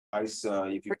Guys,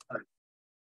 if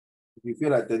you feel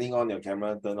like turning on your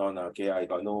camera, turn on. Okay, I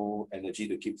got no energy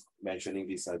to keep mentioning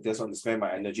this. I just want to spend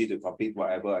my energy to complete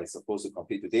whatever I'm supposed to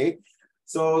complete today.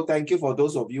 So thank you for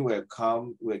those of you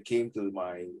who came to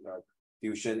my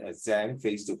tuition exam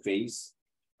face to face.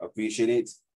 Appreciate it.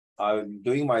 I'm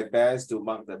doing my best to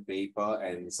mark the paper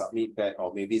and submit back,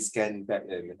 or maybe scan back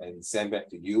and send back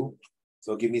to you.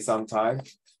 So give me some time.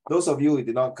 Those of you who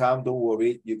did not come, don't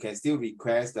worry. You can still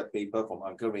request the paper from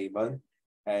Uncle Raymond,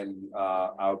 and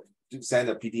I'll send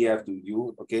a PDF to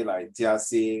you. Okay, like Jia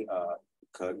Xing,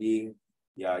 Ke Ying,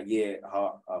 Ye,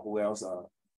 who else?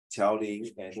 Qiao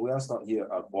Ling, and who else not here?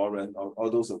 Warren,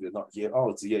 all those of you not here.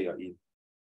 Oh, Ziye, you're in.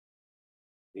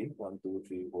 Okay, 1, 2,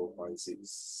 3, 4, 5, 6,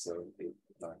 7, 8,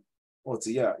 9. Oh,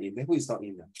 Ziya, then who is not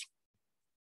in?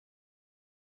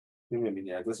 Give me a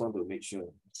minute, I just want to make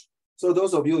sure. So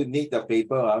those of you who need the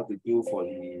paper to do for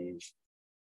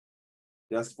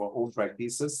just for own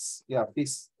practices, yeah,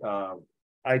 please. I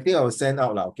think I will send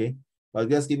out now, okay? But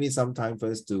just give me some time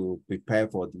first to prepare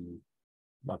for the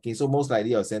marking. So most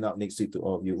likely I'll send out next week to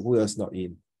all of you. Who else not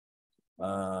in?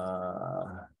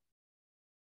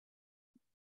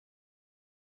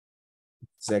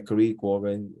 Zachary,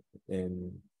 Warren,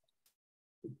 and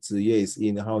Ziye is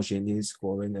in. Hao Xuan is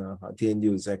Warren, Tian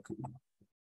Liu, Zachary.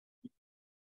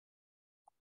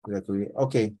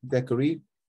 Okay, Zachary,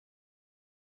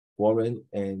 Warren,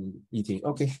 and Yiting.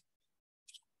 Okay.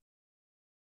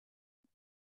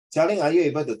 Xiaoling, are you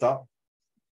able to talk?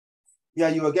 Yeah,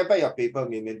 you will get back your paper,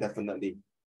 Mimian, definitely.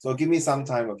 So give me some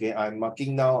time, okay? I'm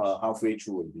marking now halfway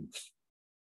through already.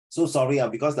 So sorry,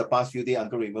 because the past few days,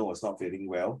 Uncle Raymond was not feeling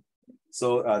well.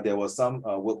 So there was some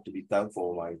work to be done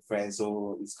for my friend.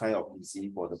 So it's kind of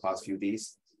busy for the past few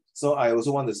days. So I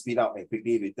also want to speed up and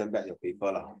quickly return back your paper.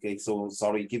 Okay, so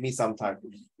sorry, give me some time.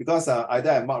 Because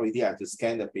either I'm not ready, I have to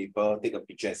scan the paper, take a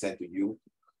picture and send to you.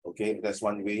 Okay, that's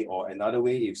one way. Or another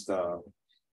way is to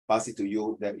pass it to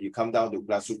you, that you come down to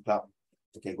Grassroots Club.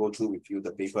 I can go through with you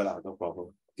the paper, no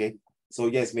problem. Okay, so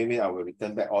yes, maybe I will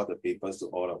return back all the papers to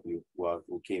all of you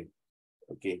who came.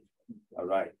 Okay, all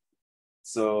right.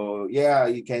 So yeah,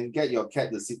 you can get your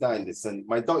cat to sit down and listen.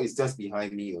 My dog is just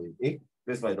behind me. Okay,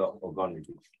 where's my dog? Oh, gone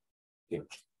already. Okay,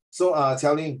 so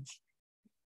Qiao Ling,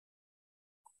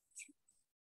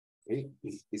 okay,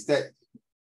 is that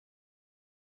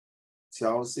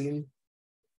Qiao Xing?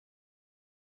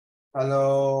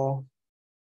 Hello.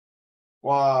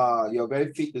 Wow, you're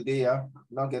very fit today,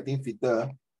 now getting fitter.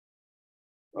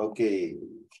 Okay,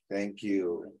 thank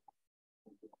you.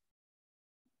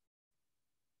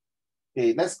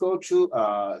 Okay, let's go through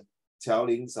Qiao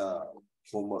Ling's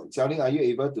homework. Qiao Ling, are you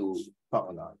able to talk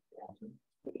or not?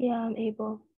 Yeah, I'm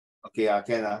able. Okay, I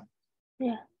can.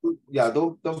 Yeah. Yeah,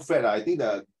 don't fret. I think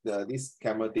these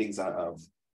camera things are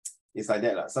it's like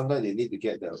that. Sometimes they need to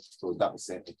get the products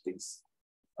and things.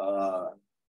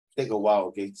 Take a while,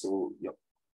 okay? So yeah.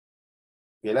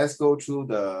 Okay, let's go through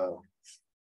the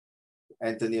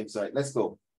antonyms, right? Let's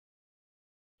go.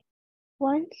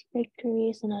 One's victory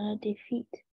is another defeat.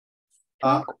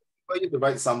 I want you to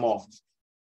write some more.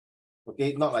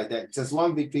 Okay, not like that. Just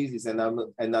one victory is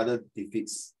another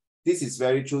defeats. This is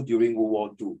very true during World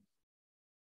War II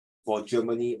for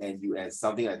Germany and US,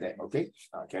 something like that. Okay,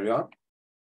 carry on.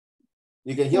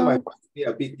 You can hear my voice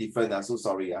a bit different. So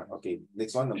sorry. Okay,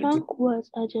 next one. Number 2. Drunk words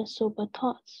are just sober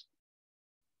thoughts.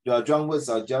 Your drunk words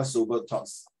are just sober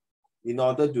thoughts in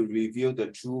order to reveal the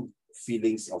true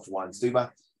feelings of ones, 对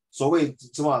吗？所谓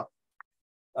什么？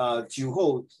酒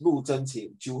后吐真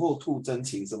情，酒后吐真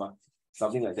情是吗？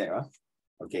 Something like that,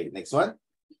 Okay, next one.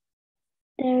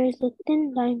 There is a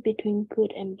thin line between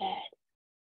good and bad.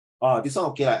 This one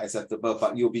okay, acceptable,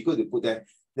 but you'll be good to put that.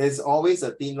 There's always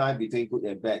a thin line between good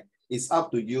and bad. It's up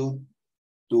to you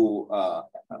to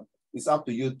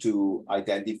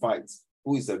identify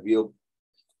what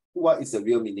is the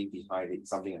real meaning behind it,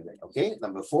 something like that. Okay,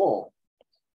 number 4.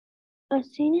 A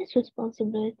senior's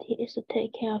responsibility is to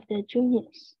take care of their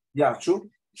juniors. Yeah,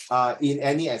 true. In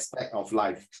any aspect of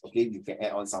life, okay, you can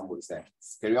add on some words there.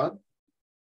 Carry on.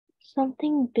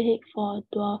 Something big for a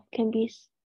dwarf can be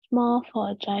small for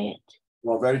a giant.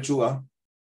 Well, very true.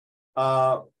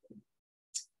 I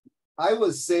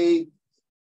would say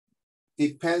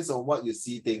depends on what you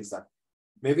see things.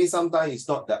 Maybe sometimes it's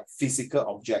not that physical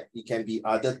object. It can be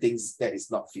other things that is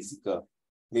not physical.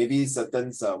 Maybe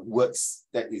certain words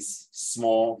that is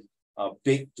small,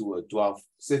 big to a dwarf.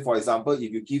 Say, for example,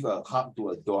 if you give a hug to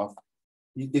a dwarf,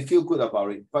 they feel good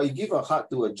about it. But you give a hug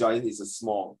to a giant, it's a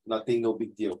small, nothing, no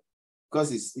big deal.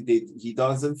 Because he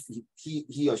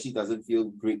or she doesn't feel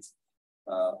great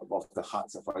about the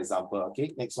heart, for example.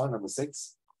 Okay, next one, number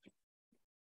 6.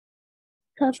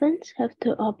 Servants have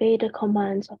to obey the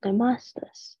commands of their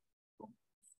masters.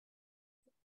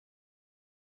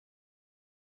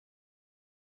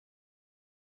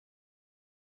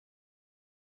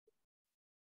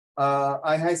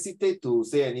 I hesitate to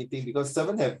say anything because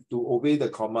servants have to obey the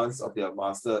commands of their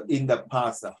master in the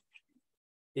past.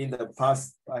 In the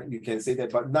past, you can say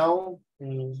that, but now,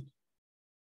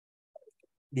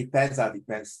 depends,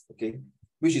 okay?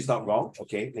 Which is not wrong,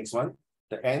 okay? Next one,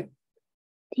 the end.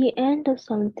 The end of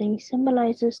something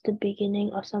symbolizes the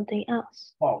beginning of something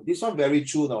else. Oh, this one very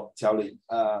true, no, Charlie.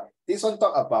 This one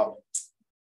talk about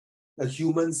a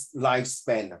human's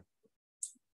lifespan.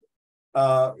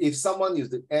 If someone is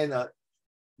the end,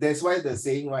 that's why the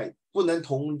saying, right? 不能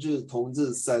同日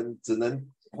生，只能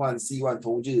换希望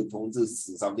同日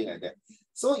死, something like that.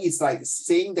 So it's like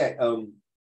saying that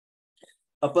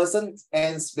a person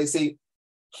ends, let's say,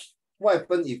 what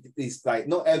happens if it's like,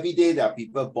 not every day there are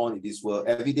people born in this world,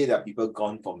 every day there are people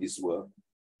gone from this world.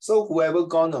 So whoever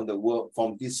gone on the world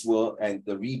from this world and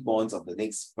the reborns of the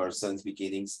next person's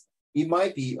beginnings, it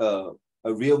might be a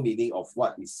real meaning of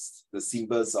what is the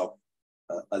symbols of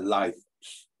a life,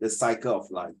 the cycle of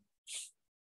life.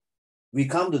 We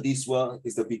come to this world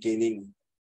is the beginning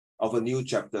of a new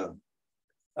chapter.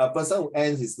 A person who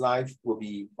ends his life will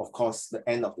be, of course, the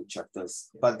end of the chapters.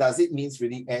 But does it mean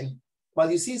really end? But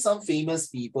you see some famous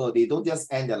people, they don't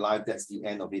just end their life, that's the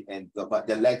end of it, but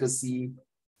their legacy,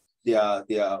 their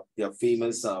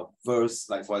famous verse,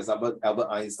 like for example, Albert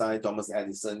Einstein, Thomas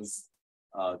Edison's,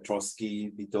 Trotsky,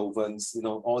 Beethoven's,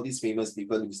 all these famous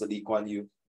people, Mr. Lee Kuan Yew,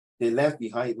 they left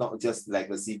behind not just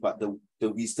legacy, but the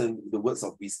wisdom, the words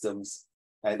of wisdoms,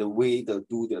 and the way to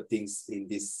do the things in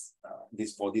this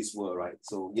for this world, right?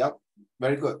 So, yep,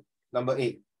 very good. Number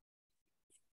 8.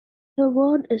 The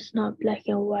world is not black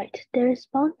and white. There is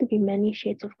bound to be many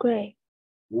shades of gray.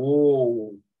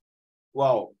 Whoa,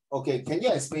 wow. Okay, can you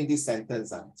explain this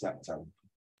sentence, Chang?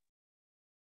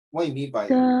 What do you mean by?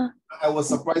 I was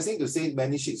surprising to say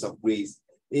many shades of grays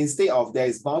instead of there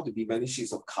is bound to be many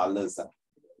shades of colors.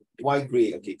 Why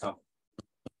gray? Okay, come.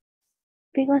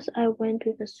 Because I went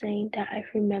with a saying that I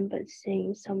remembered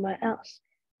saying somewhere else.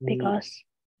 Because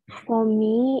for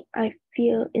me, I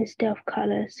feel instead of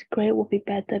colors, gray would be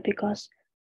better because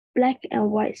black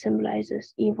and white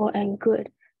symbolizes evil and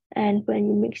good. And when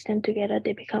you mix them together,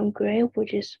 they become gray,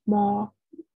 which is more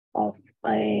of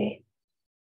a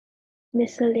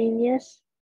miscellaneous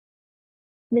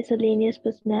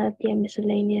personality and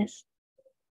miscellaneous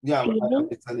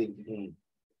feeling.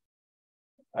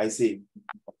 I see.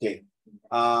 Okay.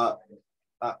 I'm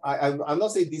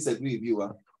not saying disagree with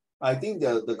you. I think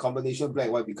the combination black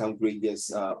and white become gray, yes.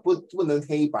 不能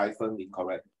黑白分明,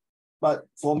 correct. But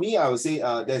for me, I would say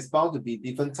there's bound to be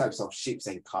different types of shapes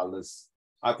and colors.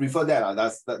 I prefer that.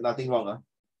 That's nothing wrong.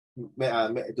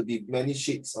 To be many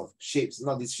shapes,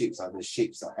 not these shapes, the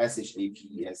shapes,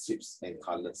 SHAPES, shapes and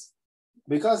colors.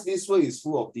 Because this world is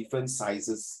full of different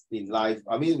sizes in life.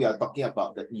 I mean, we are talking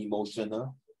about the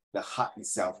emotional, the heart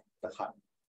itself, the heart.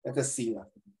 那个心啊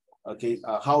 ，okay,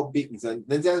 how big is it?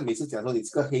 人家每次讲说你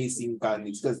这个黑心肝，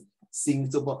你这个心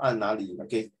这么暗哪里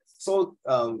 ？Okay, so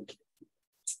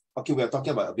okay, we are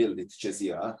talking about a bit of literature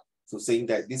here. So saying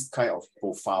that this kind of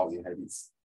profile you have is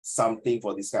something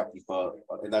for this kind of people,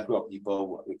 or another group of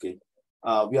people. Okay,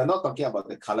 we are not talking about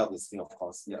the color of the skin, of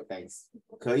course. Yeah, thanks.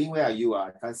 Kerin, where are you? I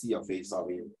can't see your face.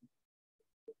 Sorry.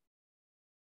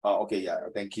 Oh, okay, yeah,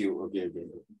 thank you. Okay.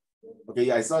 Okay,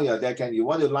 I saw you're there. You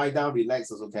want to lie down,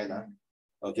 relax also can.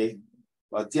 Okay.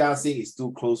 But Jia Xing is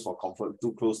too close for comfort,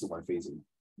 too close to my face.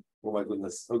 Oh my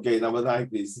goodness. Okay, number 9,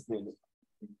 please.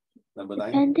 Number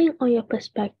 9. Depending on your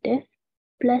perspective,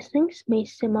 blessings may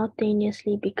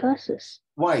simultaneously be curses.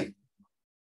 Why?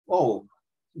 Oh,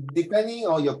 depending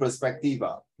on your perspective,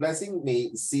 blessing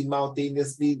may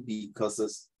simultaneously be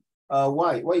curses.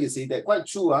 Why? Why you say that? Quite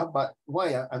true, but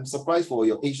why? I'm surprised for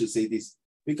your age to say this.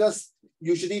 Because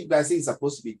usually blessings is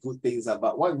supposed to be good things,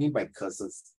 but what do you mean by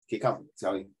curses? Okay, come,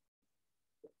 tell me.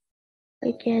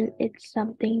 Again, it's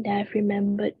something that I've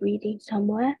remembered reading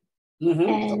somewhere.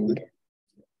 And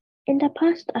in the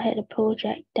past, I had a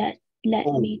project that led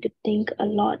me to think a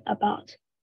lot about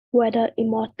whether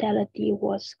immortality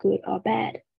was good or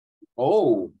bad.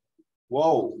 Oh,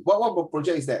 whoa. What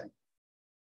project is that?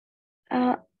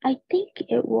 I think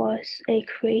it was a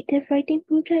creative writing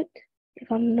project,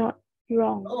 if I'm not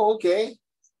wrong. Oh, okay.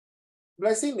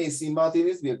 Blessing may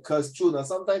simultaneously be a curse. True. Now,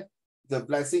 sometimes the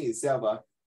blessing itself,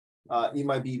 it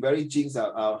might be very jinx,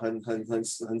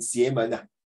 很邪门.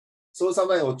 So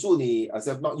sometimes 我祝你,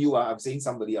 except not you, I'm saying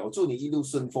somebody, 我祝你一路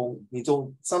顺风.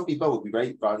 Some people will be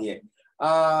very funny.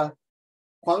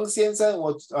 黄先生，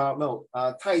没有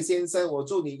泰先生，我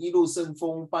祝你一路顺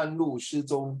风，半路失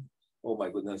踪。Oh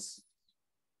my goodness，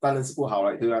 当然是不好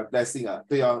了，对吧 ？Blessing 啊，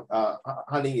对啊，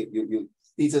翰林有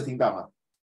第一次听到啊。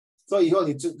所以以后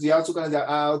你只要跟他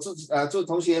讲祝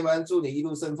同学们祝你一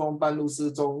路顺风，半路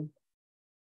失踪，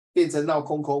变成闹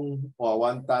空空，哇，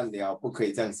完蛋了，不可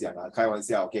以这样想啊，开玩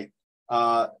笑 ，OK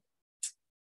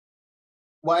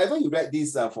whatever you read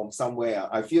this from somewhere,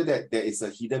 I feel that there is a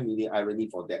hidden meaning irony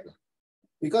for that.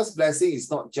 Because blessing is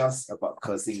not just about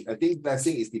cursing. I think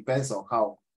blessing depends on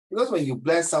how. Because when you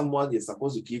bless someone, you're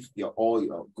supposed to give all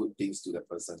your good things to the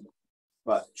person.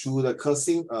 But through the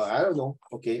cursing, I don't know.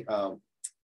 Okay,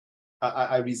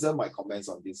 I reserve my comments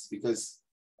on this because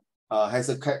as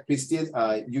a Christian,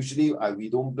 usually we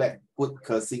don't put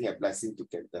cursing and blessing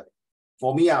together.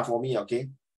 For me, okay.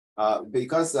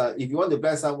 Because if you want to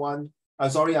bless someone, I'm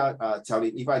sorry,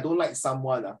 Charlie, if I don't like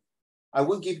someone, I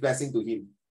won't give blessing to him.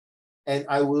 And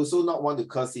I will also not want to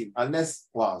curse him unless,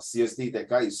 wow, seriously, that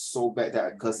guy is so bad that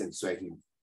I curse and swear him.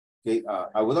 Okay,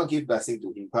 I will not give blessing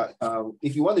to him. But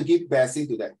if you want to give blessing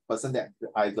to that person the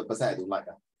person I don't like,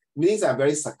 means I'm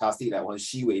very sarcastic, like 我很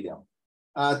虚伪了。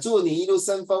祝你一路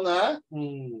顺风啊，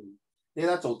因为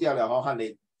他走掉了，然后喊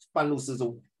你半路失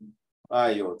踪。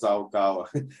哎呦，糟糕啊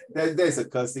！That's a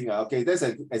cursing. Okay, that's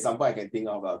an example I can think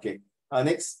of. Okay,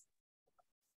 next.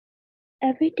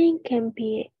 Everything can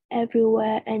be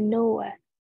everywhere and nowhere.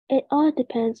 It all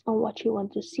depends on what you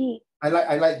want to see. I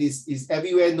like this. Is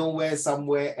everywhere, nowhere,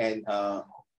 somewhere, and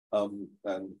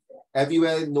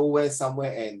everywhere, nowhere,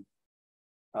 somewhere, and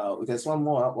there's one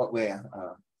more. What where?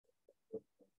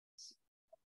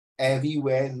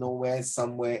 Everywhere, nowhere,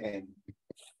 somewhere, and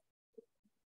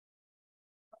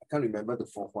I can't remember the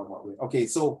fourth one. What way? Okay,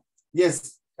 so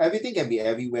yes, everything can be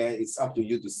everywhere. It's up to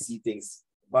you to see things,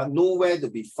 but nowhere to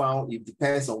be found. It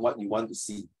depends on what you want to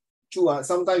see. True.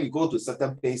 Sometimes you go to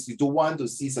certain place, you don't want to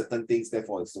see certain things,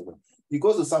 therefore it's over. You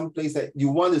go to some place that you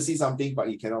want to see something,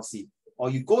 but you cannot see. Or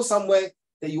you go somewhere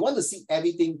that you want to see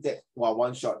everything that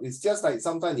one shot. It's just like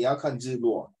sometimes you can see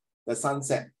the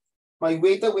sunset. But you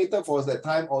waited for that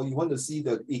time, or you want to see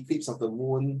the eclipse of the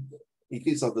moon,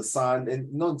 eclipse of the sun,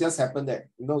 and just happen that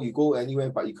you go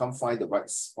anywhere, but you can't find the right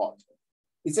spot.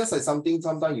 It's just like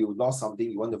sometimes you lost something,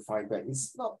 you want to find back.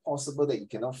 It's not possible that you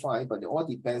cannot find, but it all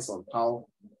depends on how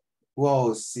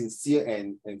sincere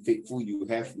and faithful you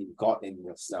have in God and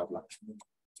yourself.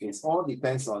 It all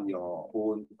depends on your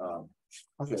own, how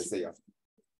should I say?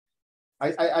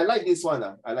 I like this one.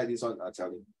 I like this one,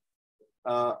 Charlie.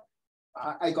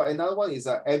 I got another one is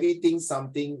everything,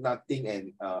 something, nothing,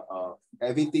 and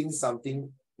everything,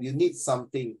 something, you need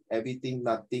something, everything,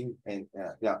 nothing, and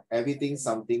everything,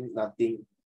 something, nothing,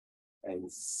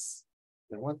 and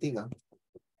one thing.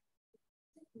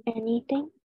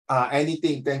 Anything?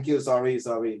 Anything. Thank you. Sorry.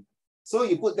 So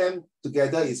you put them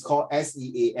together, it's called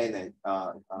SEAN.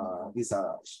 This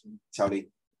Charlie.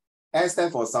 S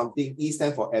stand for something, E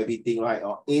stand for everything, right?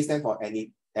 Or A stand for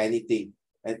anything,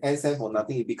 and N stand for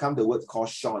nothing. It becomes the word called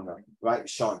Sean, right?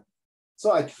 Sean.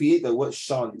 So I create the word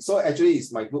Sean. So actually,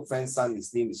 it's my good friend's son.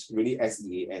 His name is really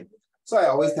SEAN. So I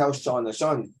always tell Sean,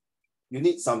 Sean, you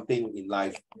need something in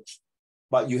life,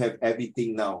 but you have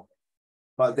everything now.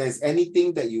 But there's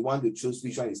anything that you want to choose,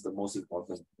 which one is the most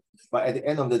important. But at the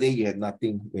end of the day, you have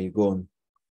nothing when you go on.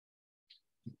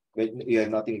 When you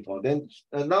have nothing for. Then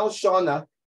now Sean,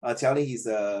 Charlie is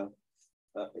 19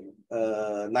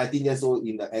 years old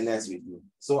in the NS with me.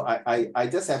 So I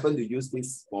just happen to use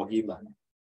this for him.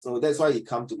 So that's why it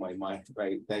come to my mind,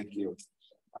 right? Thank you.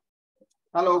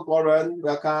 Hello, Goran,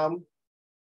 welcome.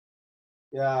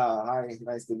 Yeah, hi,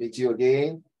 nice to meet you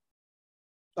again.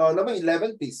 Number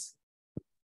 11, please.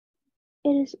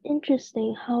 It is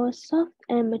interesting how a soft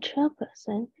and mature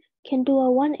person can do a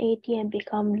 180 and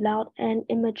become loud and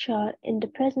immature in the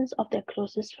presence of their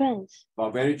closest friends.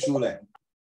 Oh, very true.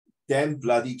 Damn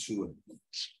bloody true.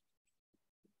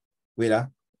 Wait.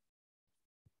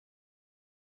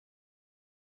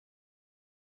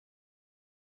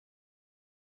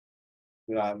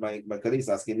 Yeah, my colleague is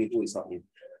asking me who is not in.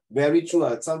 Very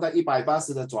true. Sometimes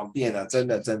 180的转变真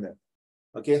的。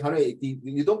Okay, 180.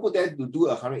 You don't put that to do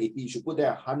 180. You should put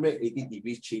that 180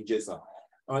 degrees changes.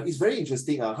 It's very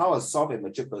interesting. How a soft and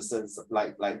mature person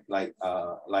like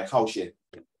Hao Xuan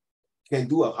can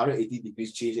do 180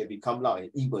 degrees change and become loud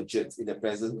and immature in the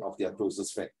presence of their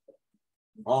closest friend.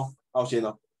 Hao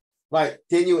Xuan. Right,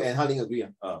 Tian Yu and Haling agree.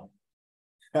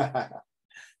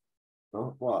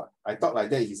 No, wow, I thought like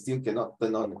that he still cannot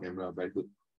turn on the camera. Very good.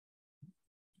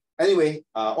 Anyway,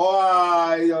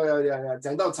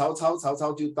 讲到曹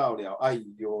操就到了，哎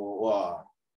呦哇，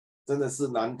真的是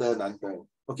难得。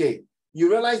Okay, You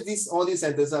realize all these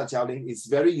sentences are Qiaoling. It's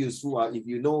very useful. If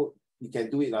you know you can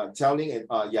do it. Qiaoling and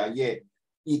Yaye,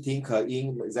 Yiting,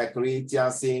 Keying, Zachary,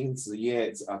 Jiaxing,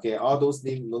 Ziye, okay, all those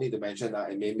names no need to mention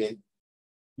and Mian.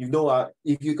 You know,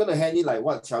 if you're gonna hand it like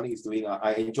what Qiaoling is doing,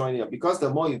 I enjoy it because the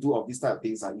more you do of these type of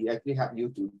things, it actually help you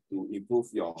to improve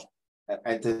your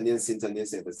antonyms,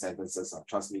 synonyms, and the sentences.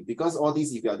 Trust me, because all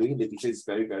these, if you are doing literature, is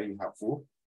very, very helpful.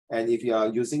 And if you are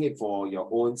using it for your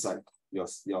own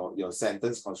your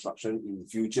sentence construction in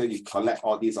future, you collect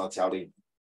all these on Qiaoling.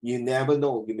 You never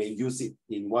know, you may use it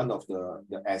in one of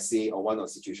the essay or one of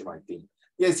situation writing.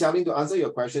 Yes, Qiaoling, to answer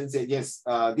your question, say yes,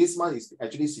 this month is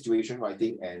actually situation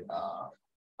writing and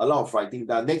a lot of writing.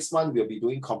 The next month we'll be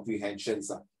doing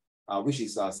comprehensions, which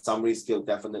is a summary skill,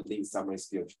 definitely summary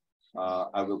skill.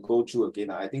 I will go through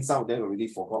again. I think some of them already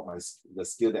forgot the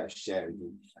skill that I shared with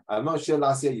you. I'm not sure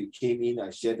last year you came in, I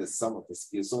shared some of the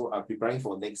skills. So I'm preparing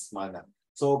for next month.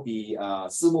 So be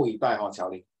拭目以待,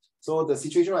 Qiaoling. So the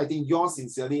situation, I think yours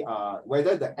sincerely,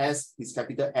 whether the S is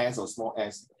capital S or small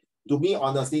s, to me,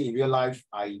 honestly, in real life,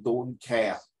 I don't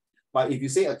care. But if you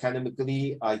say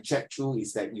academically, I check through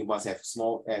is that you must have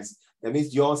small s. That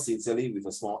means yours sincerely with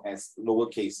a small s,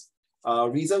 lowercase.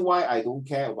 Reason why I don't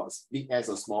care about big S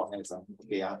or small s.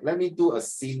 Okay, let me do a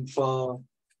simple.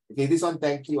 Okay, this one,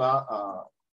 thank you,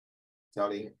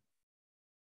 Qiaoling.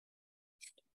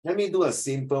 Let me do a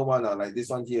simple one, like this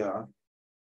one here.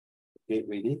 Okay,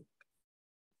 ready?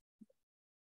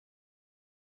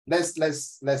 Let's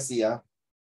see.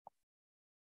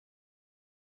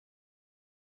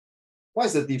 What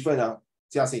is the difference,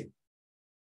 Jiaxing?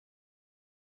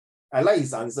 I like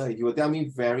his answer. He will tell me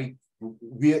very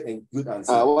weird and good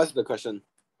answer. What's the question?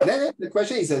 The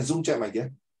question is a Zoom chat, my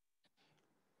dear.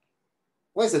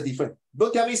 What is the difference?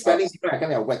 Don't tell me spelling different. I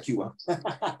can't whack you.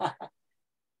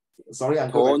 Sorry,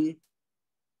 Uncle. Tone.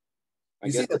 I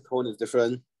guess the tone is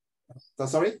different. So,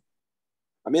 sorry?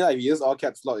 I mean, like, if you use all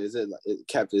caps lock, is it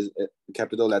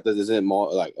capital letters? Is it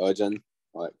more like urgent?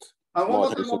 Like one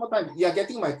more time. You're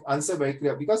getting my answer very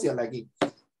clear because you're lagging.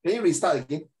 Can you restart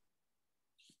again?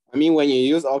 I mean, when you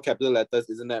use all capital letters,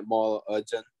 isn't that more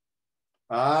urgent?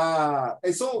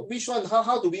 And so which one?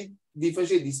 How do we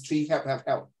differentiate these three?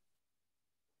 Help.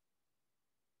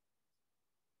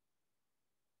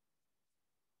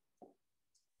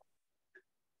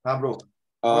 Bro.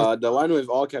 The one with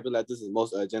all capital letters is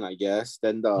most urgent, I guess.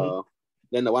 Then the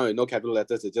one with no capital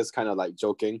letters is just kind of like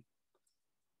joking.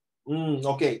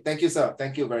 Okay, thank you, sir.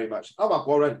 Thank you very much. How about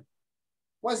Warren?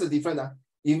 What is the difference?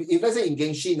 If let's say in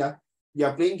Genshin, you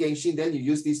are playing Genshin, then you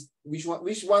use this. Which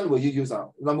one will you use?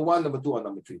 Number 1, number 2, or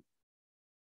number 3?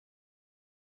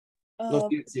 No,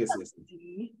 yes.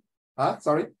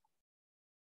 Sorry?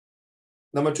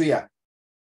 Number 3,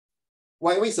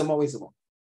 Why? 为什么?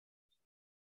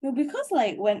 No, because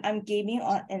like when I'm gaming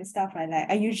on and stuff like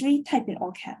that, I usually type in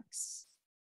all caps.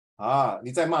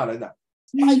 你在骂人啊？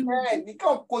你给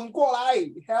我滚过来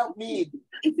 ！Help me!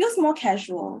 It feels more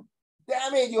casual.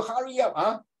 Damn it! You hurry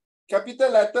up! Capital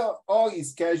letter all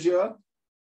is casual.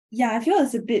 Yeah, I feel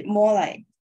it's a bit more like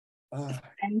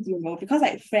friends, because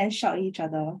like friends shout at each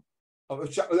other. Wow,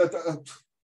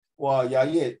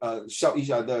 shout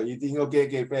each other. You think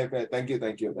okay, fair.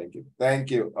 Thank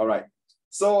you. All right.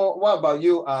 So what about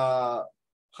you,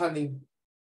 Hanning?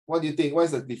 What do you think? What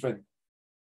is the difference?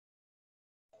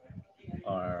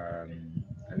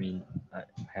 I mean, I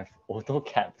have auto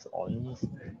caps on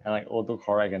and like auto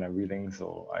correct and everything,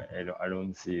 so I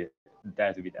don't see it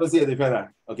there to be that. Don't see a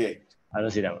difference, Okay. I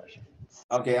don't see that much.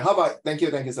 Okay, how about thank you,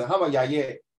 sir. How about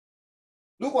Yaye?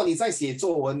 如果你在写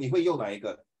作文，你会用哪一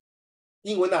个？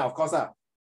英文of course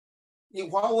你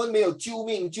华文没有救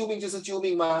命，救命就是救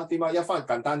命吗？对吗？要放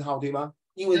感叹号，对吗？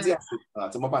英文这样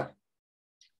怎么办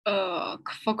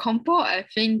？For compo, I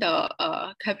think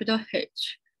the capital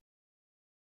H.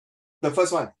 The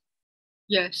first one.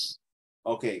 Yes.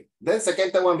 Okay. Then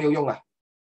second, third one 没有用啦。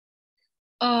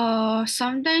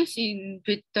Sometimes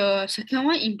the second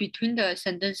one in between the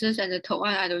sentences and the third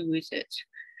one I don't use it.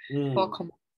 For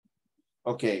compo.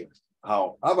 Okay.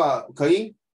 How about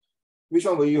Keying? Which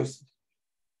one will you use?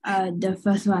 The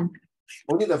first one.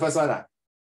 Only the first one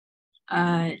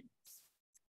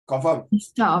Confirm.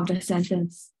 Start of the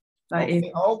sentence.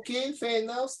 Okay, fair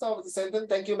enough. Start of the sentence.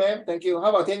 Thank you, ma'am. Thank you. How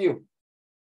about Tianyu?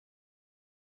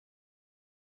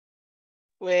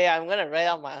 Wait, I'm gonna write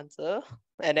out my answer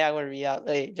and then I'm gonna read out.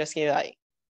 Wait, just give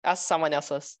ask someone else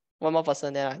first. One more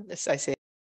person, then I say.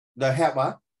 The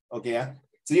help, Okay,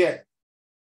 Ziye.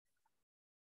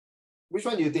 Which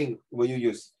one do you think will you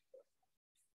use?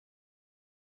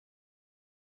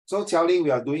 So Qiaoling, we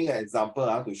are doing an example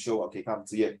to show. Okay, come,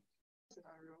 Ziye.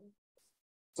 Scenario.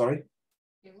 Sorry?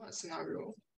 In what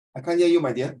scenario? I can't hear you,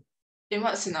 my dear. In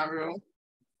what scenario?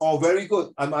 Oh, very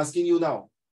good. I'm asking you now.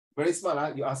 Very smart,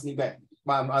 huh? You ask me back.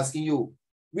 But I'm asking you,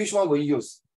 which one will you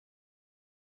use?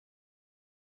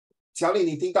 乔丽，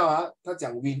你听到啊？他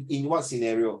讲 in what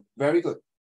scenario? Very good.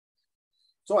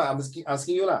 So I'm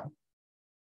asking you lah.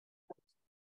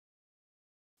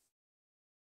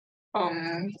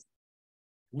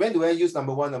 When do I use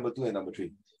number 1, number 2, and number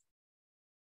 3?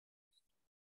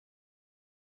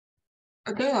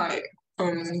 I think like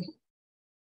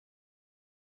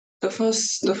the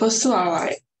first two are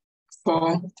like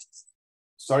for.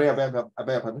 Sorry, I beg your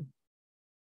pardon.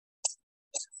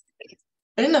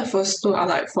 I think the first two are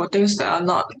like for things that are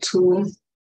not too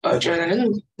urgent, and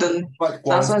then the What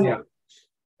last one,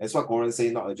 that's what Goran say,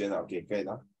 not urgent. Okay, fair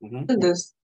enough.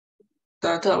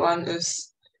 the third one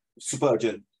is super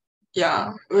urgent.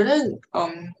 Yeah, but then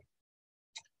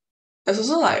there's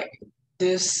also like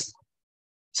this.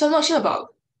 So I'm not sure about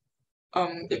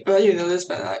whether you know this,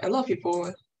 but like a lot of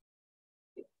people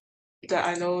that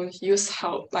I know use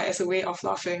help like as a way of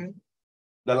laughing.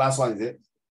 The last one, is it?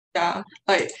 Yeah,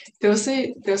 like they'll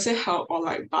say help or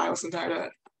like bye or something like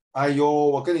that. 哎呦，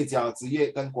我跟你讲，职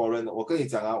业跟国人，我跟你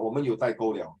讲啊，我们有代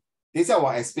沟了。等一下我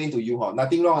explain to you 哈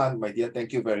 ，nothing wrong 啊 my dear,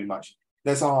 thank you very much.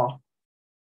 That's all.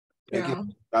 Thank you.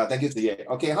 Thank you 职业。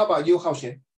Okay, how about you, Hao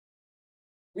Xuan?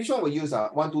 Which one will you use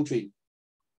 1, 2, 3?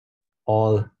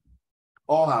 All.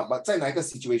 All 哈 but 在哪一个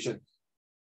situation?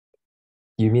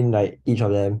 You mean like each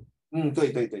of them?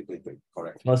 对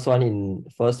correct. First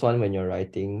one when you're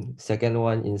writing, second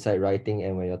one inside writing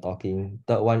and when you're talking,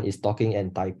 third one is talking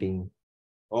and typing.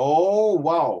 Oh,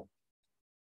 wow.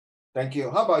 Thank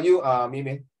you. How about you,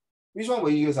 Mimi? Which one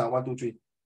will you use 1, 2, 3?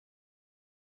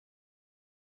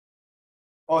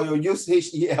 Oh, you use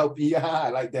H-E-L-P. I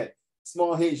like that.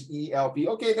 Small H-E-L-P.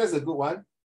 Okay, that's a good one.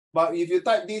 But if you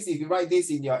type this, if you write this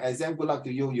in your exam, good luck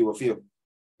to you, you will fail.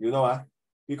 You know,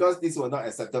 because this will not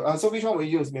accept. So which one will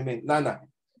you use, Mimi? None.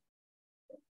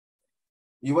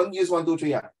 You won't use 1, 2,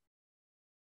 3.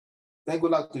 Then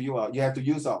good luck to you. You have to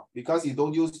use because you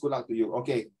don't use, good luck to you.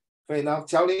 Okay, fair enough.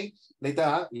 Charlie,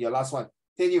 later, your last one.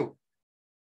 Tell you.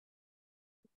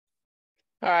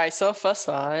 All right, so first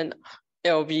one,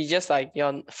 it will be just like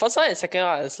your first one and second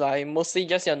one is like mostly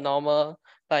just your normal,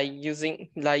 like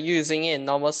using it in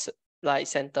normal like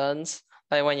sentence,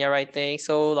 like when you're writing.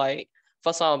 So like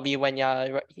first one will be when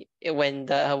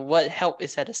the word help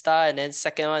is at the start, and then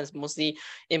second one is mostly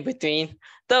in between.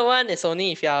 Third one is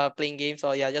only if you're playing games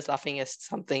or you're just laughing at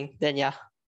something. Then yeah.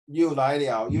 又来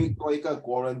了，又多一个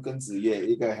国人跟职业，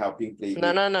一个 helping play.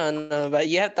 No. But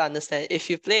you have to understand, if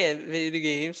you play video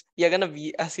games, you're gonna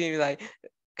be asking me like,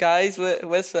 guys,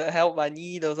 where's the help I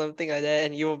need or something like that,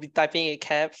 and you will be typing in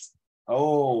caps.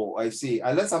 Oh, I see.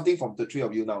 I learned something from the three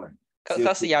of you now.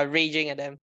 Because you're raging at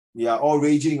them. Yeah, all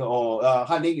raging.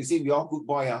 Han Ling, you see, we all good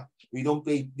boy. We don't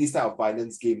play this type of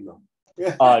violence game. No.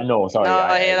 No, sorry. No,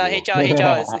 HR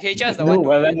is the one.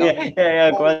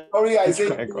 Sorry, I say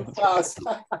too fast.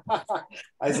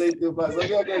 I say too fast.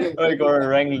 Okay. I got a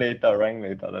rank later.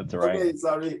 That's right. Okay,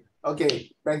 sorry.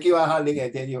 Okay, thank you, Han Ling,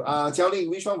 and thank you. Xiao Ling,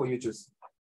 which one will you choose?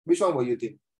 Which one will you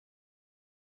think?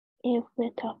 If we're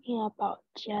talking about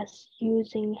just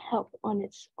using help on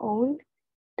its own,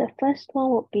 the first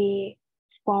one would be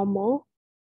formal.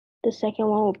 The second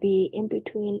one would be in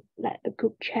between, like a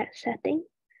group chat setting.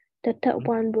 The third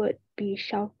one would be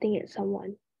shouting at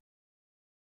someone.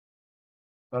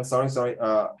 Sorry.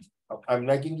 I'm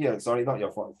lagging here. Sorry, not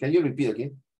your fault. Can you repeat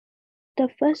again? The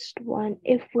first one,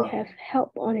 if we have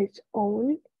help on its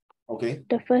own, okay.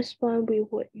 The first one we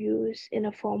would use in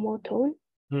a formal tone.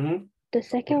 The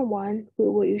second one, we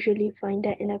would usually find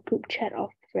that in a group chat of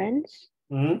friends.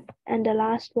 And the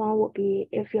last one would be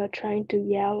if you're trying to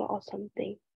yell or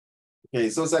something. Okay,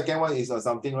 so second one is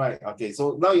something, right? Okay,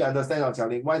 so now you understand,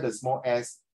 Xiaoling, why the small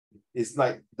s is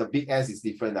like the big S is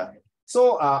different.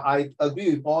 So I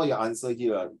agree with all your answer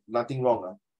here. Nothing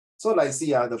wrong. So like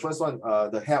see, the first one,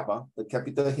 the help, the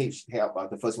capital H help,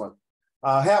 the first one.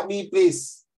 Help me,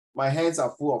 please. My hands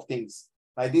are full of things.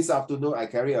 Like this afternoon, I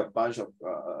carry a bunch of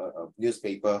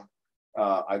newspaper.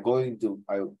 I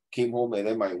came home and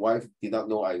then my wife did not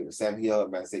know I sent her a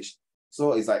message.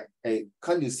 So it's like, hey,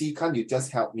 can't you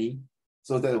just help me?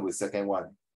 So that was second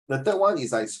one. The third one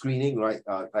is like screening, right?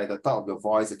 At the top of your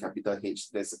voice, a capital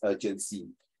H, there's urgency.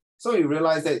 So you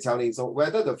realize that, Xiaoling, so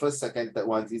whether the first, second, third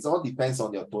one, it all depends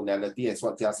on your tonality, as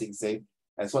what Jia Xing say,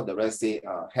 as what the rest say,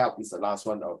 help is the last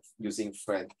one of using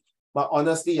friend. But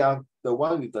honestly, the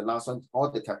one with the last one, all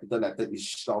the capital letter is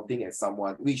shouting at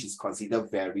someone, which is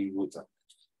considered very rude.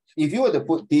 If you were to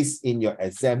put this in your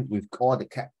exam with all the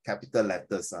capital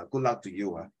letters, good luck to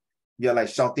you. You're like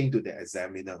shouting to the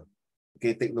examiner.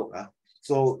 Okay, take note.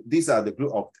 So these are the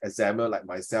group of examiner like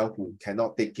myself who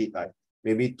cannot take it, like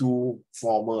maybe too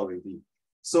formal already.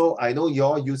 So I know you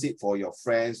all use it for your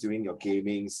friends during your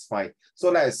gaming, it's fine. So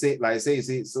like I say,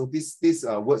 so these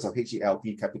words of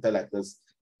HELP, capital letters,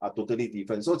 are totally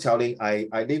different. So Qiaoling,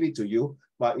 I leave it to you,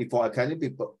 but if for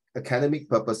academic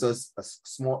purposes, a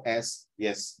small s,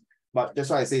 yes. But that's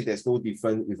why I say there's no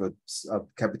difference with a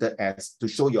capital S to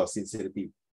show your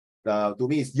sincerity. To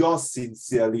me, it's yours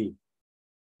sincerely.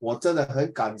 我真的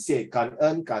很感谢、感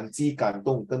恩、感激、感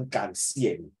动跟感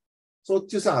谢你。So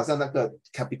就是好像那个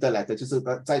capital letter 就是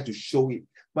在 to show it.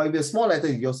 But if a small letter,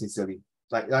 you use sincerely.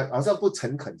 Like 好像不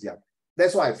诚恳这样。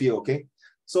That's what I feel, okay?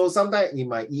 So sometimes in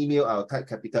my email, I'll type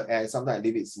capital S, sometimes I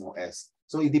leave it small s.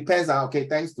 So it depends. Okay,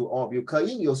 thanks to all of you. Ke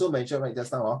Ying, you also mentioned right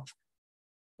just now.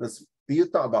 Do you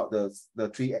talk about the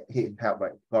three hate help,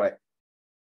 right? Correct.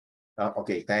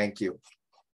 Okay, thank you.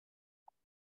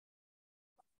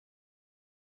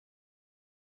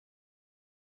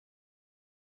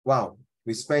 Wow,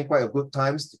 we spent quite a good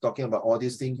times talking about all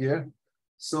these things here.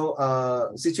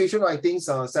 So situation writings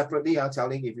separately,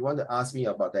 Qiaoling, if you want to ask me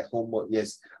about that homework,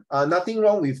 yes. Nothing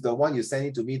wrong with the one you sent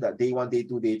it to me that day 1, day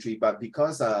 2, day 3, but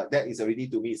because that is already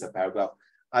to me is a paragraph.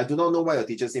 I do not know why your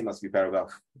teacher say must be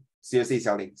paragraph. Seriously,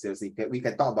 Qiaoling, seriously. We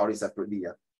can talk about it separately.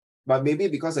 But maybe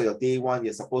because of your day 1,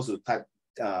 you're supposed to type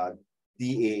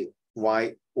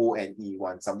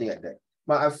DAYONE1, something like that.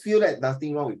 But I feel that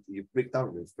nothing wrong with you break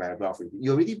down with paragraph.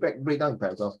 You already break down in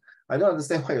paragraph. I don't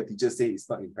understand why your teacher say it's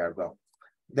not in paragraph.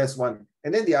 That's one.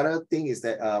 And then the other thing is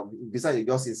that besides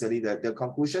yours sincerely, the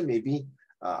conclusion may be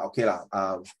okay lah.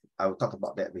 I will talk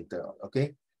about that later.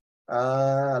 Okay.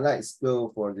 Let's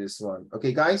go for this one.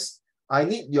 Okay, guys. I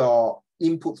need your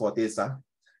input for this.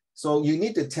 So you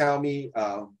need to tell me,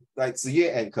 like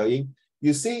Ziye and Ke Ying,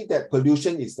 you say that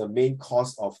pollution is the main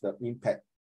cause of the impact.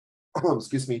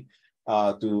 Excuse me.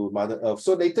 To Mother Earth.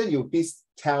 So later you please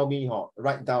tell me,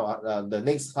 write down the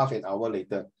next half an hour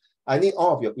later. I need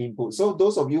all of your input. So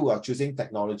those of you who are choosing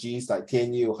technologies like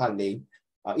Tian Yu, Han Ling,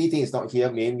 Yiting is not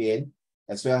here, Mian Mian,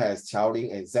 as well as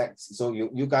Qiaoling and Zack. So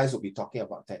you guys will be talking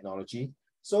about technology.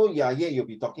 So yeah, you'll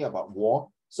be talking about war.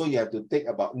 So you have to take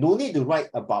about, no need to write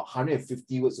about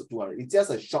 150 words or 200. It's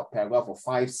just a short paragraph of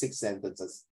 5-6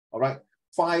 sentences. All right,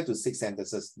 5 to 6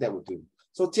 sentences, that will do.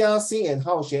 So Jia Xing and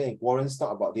Hao Xuan and Warren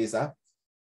talk about this.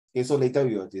 Okay, so later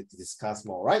we will discuss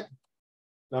more, right?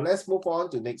 Now let's move on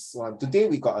to next one. Today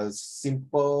we got a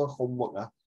simple homework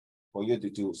for you to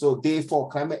do. So day 4,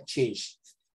 climate change,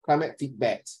 climate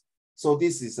feedback. So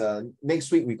this is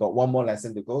next week we got one more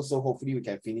lesson to go. So hopefully we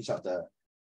can finish up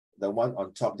the one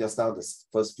on top just now, the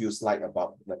first few slides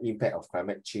about the impact of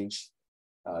climate change,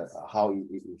 how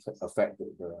it affect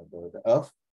the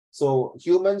Earth. So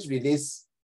humans release,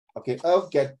 okay, Earth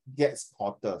gets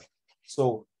hotter.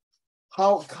 So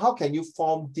how can you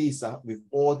form this with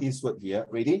all these words here?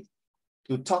 Ready?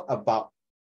 To talk about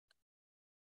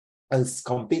a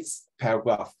complete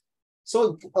paragraph.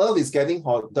 So Earth is getting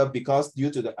hotter because due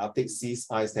to the Arctic sea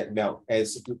ice that melt,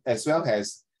 as well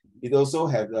as it also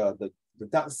have the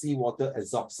dark sea water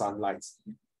absorb sunlight,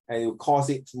 and it will cause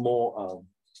it more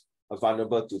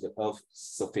vulnerable to the Earth's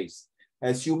surface.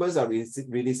 As humans are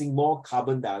releasing more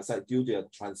carbon dioxide due to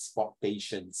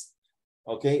transportations.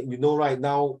 Okay, you know right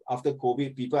now, after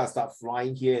COVID, people are start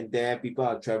flying here and there. People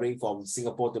are traveling from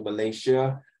Singapore to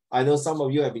Malaysia. I know some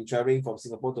of you have been traveling from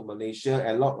Singapore to Malaysia.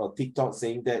 A lot of TikTok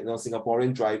saying that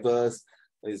Singaporean drivers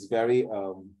is very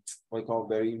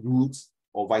very rude,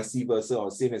 or vice versa, or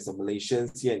same as the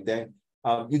Malaysians here and there.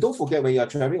 You don't forget when you are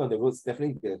traveling on the roads,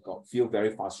 definitely they feel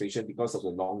very frustration because of the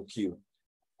long queue.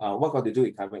 What got to do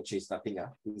with climate change? Nothing.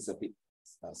 This is a bit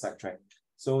sidetrack.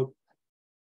 So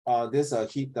this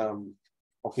heat.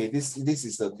 Okay, this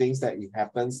is the things that it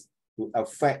happens to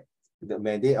affect the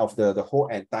mandate of the whole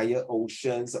entire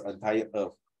oceans, the entire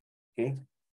Earth. Okay,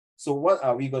 so what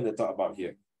are we going to talk about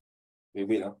here?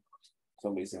 Wait.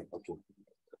 Somebody said, okay.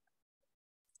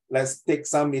 Let's take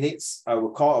some minutes. I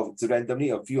will call randomly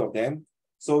a few of them.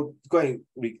 So go and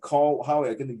recall how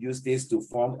we're going to use this to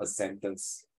form a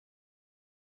sentence.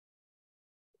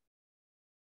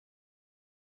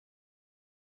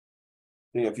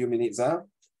 Take a few minutes,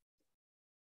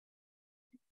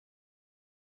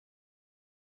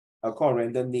 I'll call a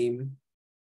random name.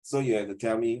 So you have to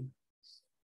tell me.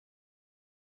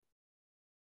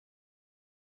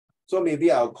 So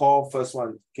maybe I'll call first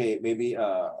one. Okay, maybe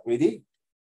ready?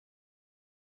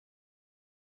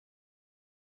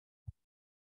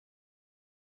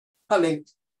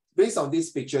 Based on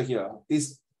this picture here,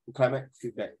 this climate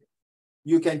feedback,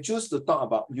 you can choose to talk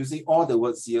about using all the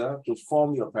words here to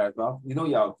form your paragraph. You know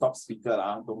you're a top speaker,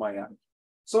 don't mind.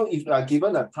 So if you are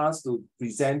given a task to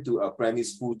present to a primary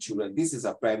school children, this is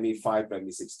a primary 5,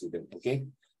 primary 6 student, okay?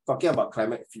 Talking about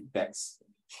climate feedbacks.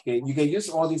 Okay, you can use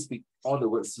all these all the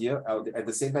words here. At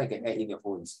the same time, you can add in your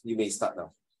own. You may start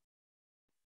now.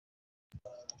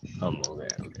 Okay.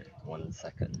 1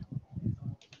 second.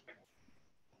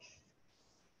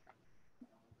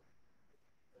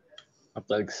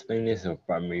 After explaining this to a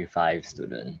primary 5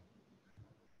 student.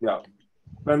 Yeah.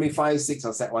 Primary 5, 6,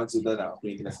 or Sec 1 student.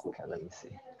 Okay, let's go. Okay, let me see.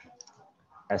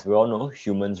 As we all know,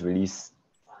 humans release.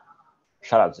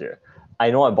 Shut up, Zero.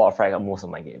 I know I bought frag of most of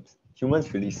my games.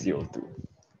 Humans release CO2.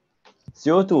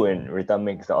 CO2 in return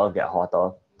makes the Earth get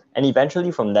hotter, and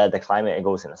eventually from there, the climate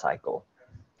goes in a cycle.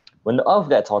 When the Earth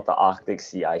gets hotter, Arctic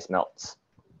sea ice melts.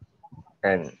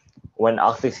 And when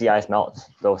Arctic sea ice melts,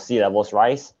 the sea levels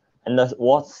rise, and the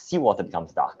seawater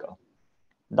becomes darker.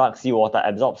 Dark seawater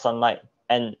absorbs sunlight,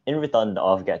 and in return, the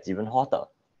Earth gets even hotter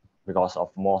because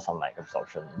of more sunlight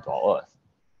absorption into our Earth.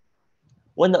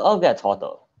 When the Earth gets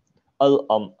hotter,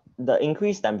 the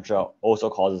increased temperature also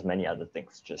causes many other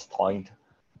things, just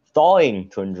thawing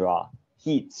tundra,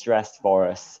 heat stressed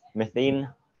forests, methane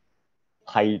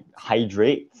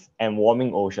hydrates, and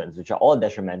warming oceans, which are all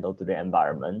detrimental to the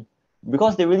environment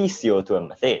because they release CO2 and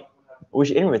methane,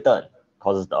 which in return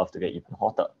causes the Earth to get even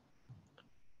hotter.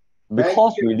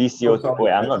 Because we release CO2,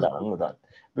 wait, I'm not done.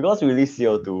 Because we release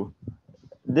CO2,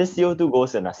 this CO2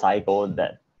 goes in a cycle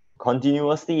that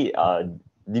continuously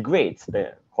degrades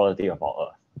the quality of our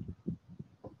Earth.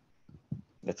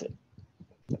 That's it.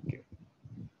 Thank you.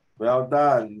 Well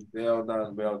done.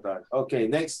 Okay,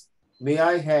 next. May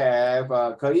I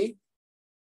have Curry?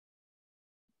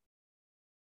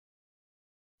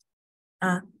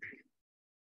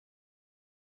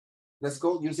 Let's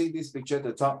go using this picture at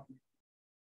the top.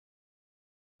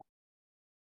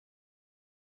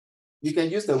 You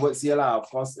can use the words here, of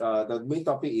course. The main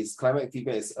topic is climate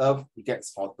feedback is Earth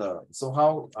gets hotter. So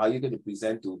how are you going to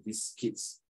present to these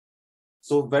kids?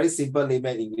 So very simple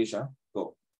layman English.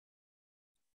 Go.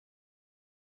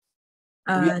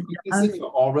 We are practicing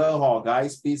your oral,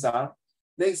 guys, please.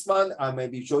 Next month, I may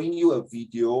be showing you a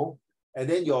video, and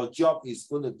then your job is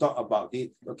going to talk about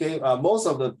it. Okay. Most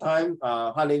of the time,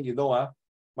 Harlin, you know,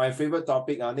 my favorite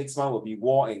topic next month will be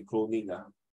war and cloning.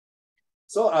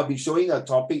 So I'll be showing a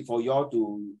topic for you all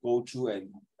to go through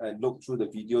and look through the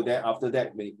video. Then after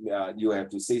that, you have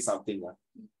to say something.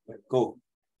 Go.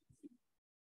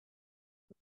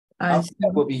 After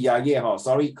that will be Yaye.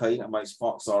 Sorry, my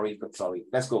fault. Sorry.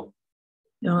 Let's go.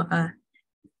 No,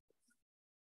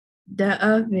 the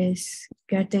Earth is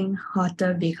getting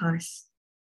hotter because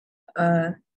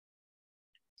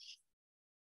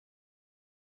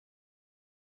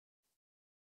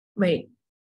wait,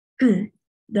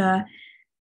 the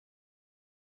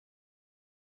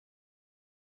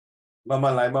慢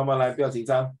慢来，不要紧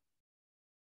张。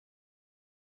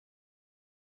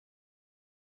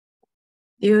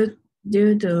due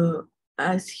to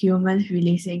us humans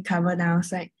releasing carbon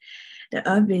dioxide, the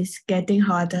Earth is getting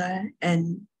hotter,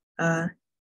 and the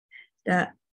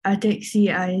Arctic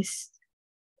sea ice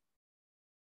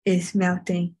is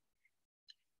melting,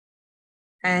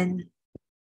 and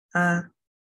the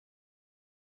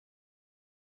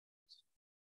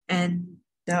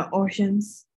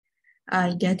oceans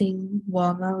are getting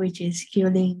warmer, which is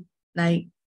killing like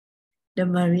the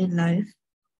marine life.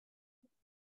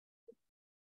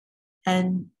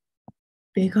 And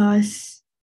because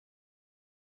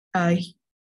of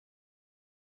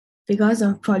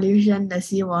pollution, the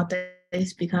seawater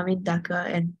is becoming darker,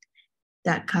 and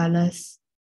dark colors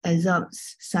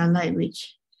absorbs sunlight,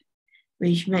 which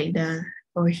make the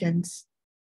oceans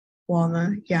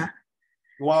warmer. Yeah.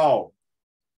 Wow.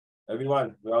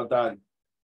 Everyone, well done.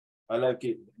 I like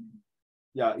it.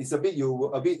 Yeah, it's a bit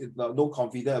no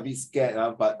confident, a bit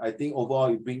scared, but I think overall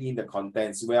you bring in the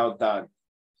contents. Well done.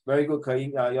 Very good,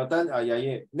 Kering. Your turn,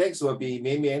 Yaye. Next will be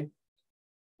Mian Mian.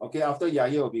 Okay, after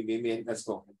Yaye will be Mian Mian. Let's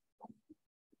go.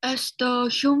 As the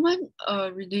human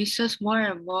releases more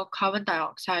and more carbon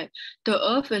dioxide, the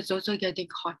Earth is also getting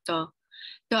hotter.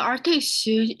 The Arctic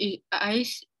sea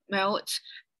ice melts,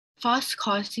 fast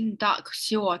causing dark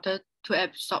seawater to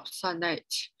absorb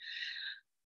sunlight.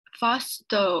 Fast,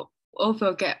 the Earth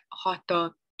will get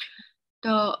hotter.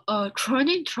 The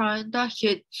chronic trend that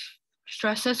heat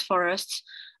stresses forests,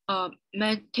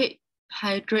 methane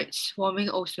hydrates warming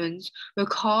oceans, will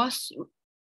cause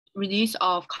release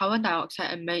of carbon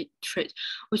dioxide and nitrate,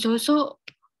 which also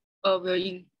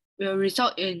will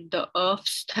result in the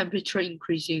Earth's temperature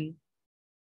increasing.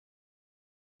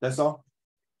 That's all?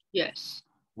 Yes.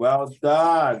 Well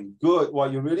done. Good.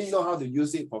 Well, you really know how to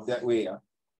use it from that way.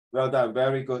 Well done.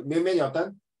 Very good. Mian Mian, your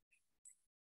turn.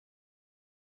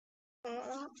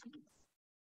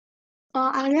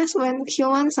 I guess when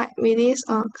humans like release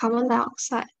carbon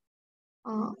dioxide,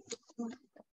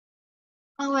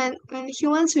 when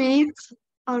humans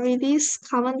release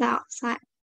carbon dioxide,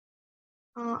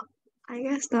 I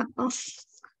guess the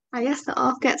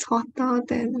earth gets hotter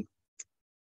than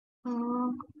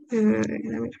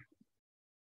let me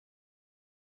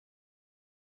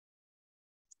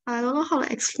I don't know how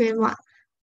to explain what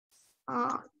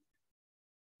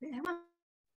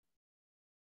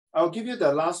I'll give you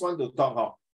the last one to talk,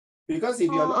 huh? Because if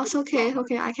you're not it's okay,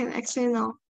 I can explain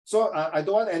now. so I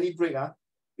don't want any break,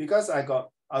 because I got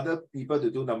other people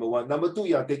to do number one. Number two,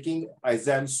 you are taking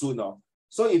exam soon.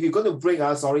 So if you're going to break,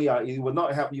 sorry, it will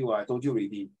not help you. I told you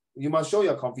already. You must show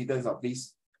your confidence,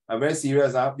 please. I'm very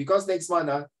serious, because next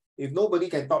month, if nobody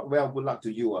can talk well, good luck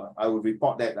to you. I will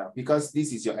report that, because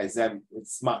this is your exam.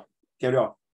 It's smart. Carry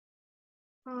on.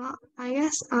 I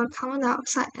guess carbon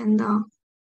dioxide and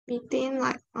methane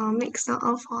makes the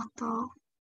earth hotter.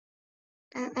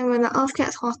 And when the earth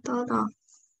gets hotter, the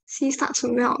sea starts to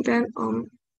melt, then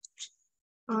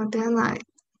like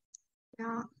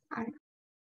yeah,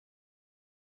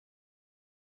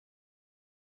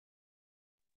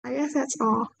 I guess that's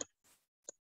all.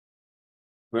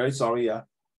 Very sorry,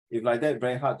 if like that,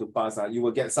 very hard to pass. You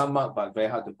will get some mark, but very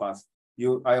hard to pass.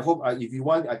 I hope if you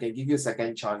want, I can give you a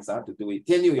second chance to do it.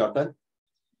 Tian Yu, your turn.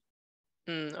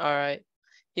 All right.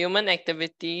 Human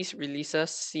activities releases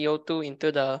CO2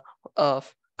 into the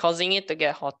earth, causing it to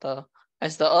get hotter.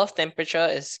 As the earth temperature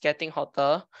is getting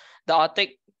hotter, the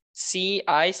Arctic sea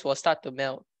ice will start to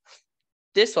melt.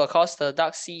 This will cause the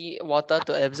dark sea water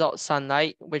to absorb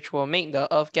sunlight, which will make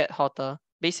the earth get hotter,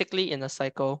 basically in a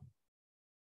cycle.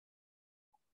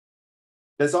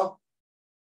 That's all?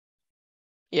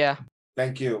 Yeah.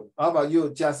 Thank you. How about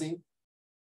you, Jiaxing?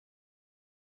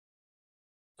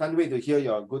 Can't wait to hear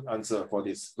your good answer for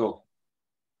this. Go.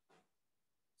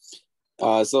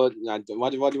 So what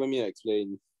do you want me to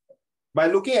explain? By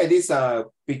looking at this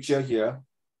picture here,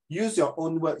 use your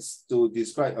own words to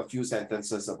describe a few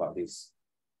sentences about this.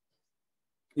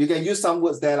 You can use some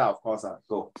words there, of course.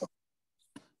 Go.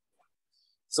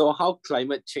 So how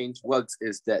climate change works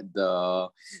is that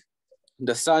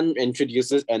the sun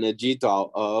introduces energy to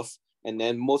our earth, and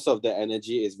then most of the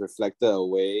energy is reflected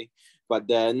away. But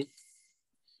then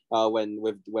the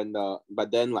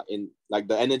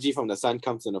energy from the sun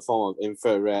comes in the form of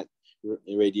infrared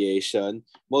radiation.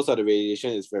 Most of the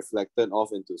radiation is reflected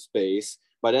off into space,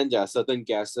 but then there are certain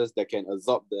gases that can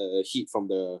absorb the heat from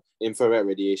the infrared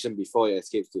radiation before it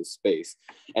escapes to space.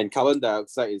 And carbon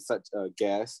dioxide is such a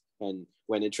gas, and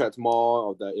when it traps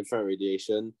more of the infrared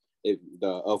radiation,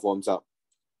 the earth warms up.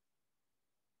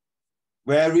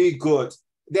 Very good.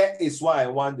 That is what I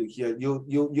want to hear.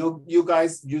 You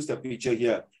guys use the picture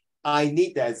here. I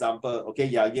need the example. Okay,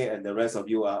 Yaye and the rest of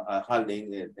you are Han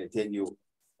Ling and Tian Yu.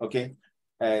 Okay,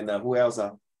 and who else?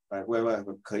 Whoever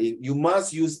you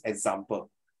must use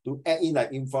example to add in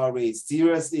like infrared.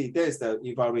 Seriously, that is the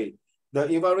infrared. The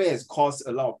infrared has caused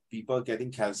a lot of people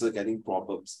getting cancer, getting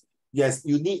problems. Yes,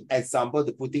 you need example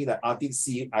to put in the Arctic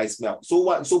sea ice melt. So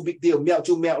what? So big deal, melt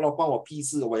就 melt 咯，关我屁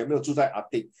事，我也没有住在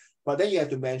Arctic. But then you have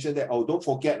to mention that, don't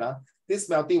forget, this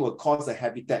melting will cause a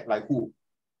habitat like who?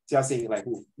 Jiaxing, like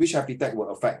who? Which habitat will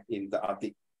affect in the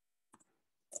Arctic?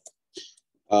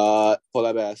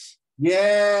 Polar bears.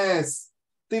 Yes,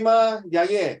 对吗？雅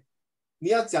叶，你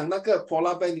要讲那个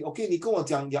polar bear， 你跟我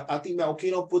讲Arctic melt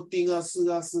OK 咯，不定是，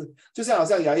就像好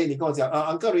像雅叶，你跟我讲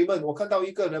Uncle Raymond， 我看到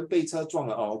一个人被车撞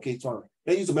了，OK 撞了，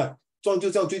又怎么样？撞就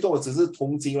这样，最多我只是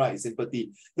同情啦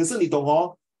 ，sympathy。可是你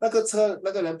懂那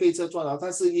个人被车撞了，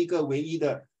他是一个唯一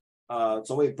的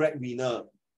所谓 breadwinner，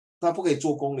 他不可以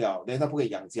做工了，他不可以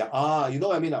养家you know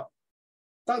what I mean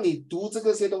当你读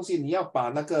这些东西，你要把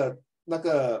那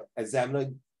个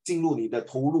examiner 进入你的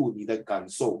投入你的感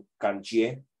受、感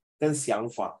觉跟想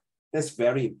法 ，that's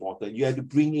very important. You have to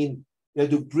bring in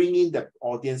the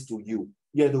audience to you.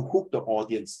 You have to hook the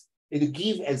audience. You have to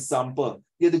give example.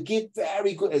 You have to give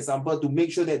very good example to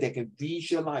make sure that they can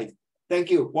visualize.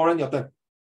 Thank you, Warren. Your turn.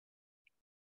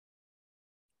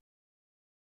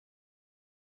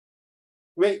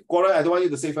 Wait, Warren, I don't want you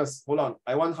to say first. Hold on.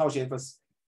 I want Hao Xian first.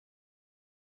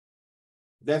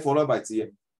 Then followed by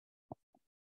Ziyan.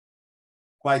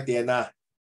 快点啊.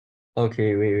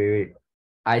 Okay, wait.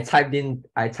 I typed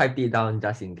it down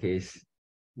just in case.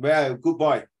 Well, good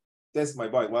boy. That's my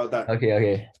boy. Well done.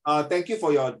 Okay. Thank you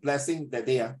for your blessing that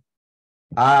day.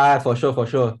 For sure.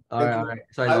 All right.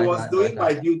 Sorry, I was doing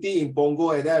my duty in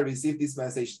Pongo and then I received this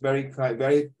message. Very kind,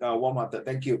 very warm-hearted.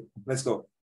 Thank you. Let's go.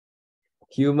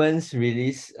 Humans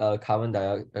release carbon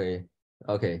dioxide.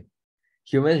 Okay.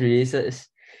 Humans releases.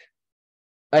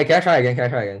 Can I try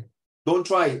again? Don't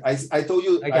try. I told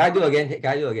you. Can I do again? Can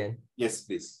I do again? Yes,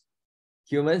 please.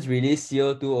 Humans release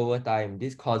CO2 over time.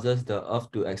 This causes the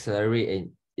Earth to accelerate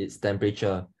in its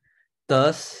temperature.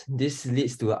 Thus, this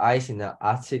leads to ice in the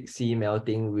Arctic Sea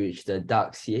melting, which the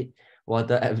dark sea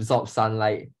water absorbs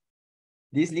sunlight.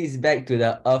 This leads back to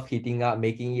the Earth heating up,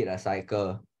 making it a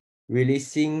cycle.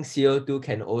 Releasing CO2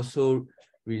 can also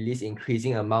release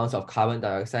increasing amounts of carbon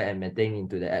dioxide and methane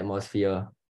into the atmosphere.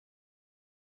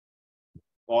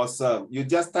 Awesome. You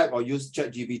just type or use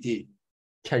ChatGPT.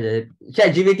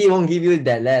 ChatGPT won't give you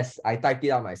that less. I typed it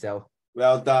out myself.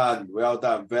 Well done. Well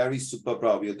done. Very super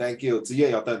proud of you. Thank you. Ziye,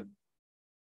 your turn.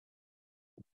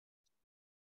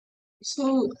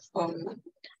 So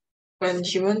when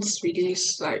humans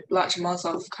release like large amounts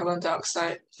of carbon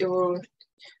dioxide, it will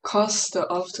cause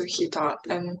the earth to heat up,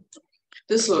 and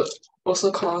this would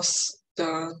also cause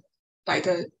the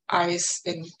ice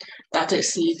in the Arctic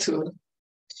Sea to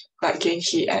gain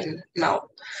heat and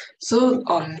melt. So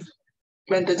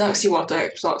when the dark sea water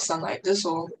absorbs sunlight, this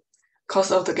will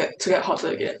cause Earth to get hotter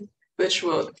again, which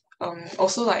will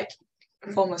also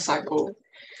form a cycle.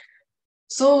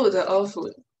 So the Earth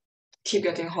would keep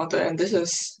getting hotter, and this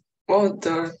is one of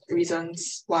the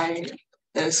reasons why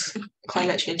there's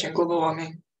climate change and global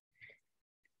warming.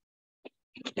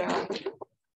 Yeah.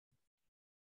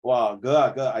 Wow,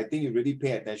 girl, I think you really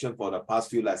pay attention for the past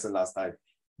few lessons last time.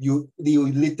 You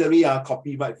literally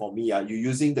copyright for me. You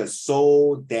using the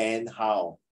so, then,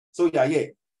 how. So yeah,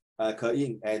 Ke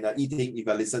Ying and Yi-Ting, if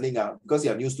you're listening, because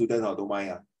you're a new student, don't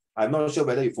mind. I'm not sure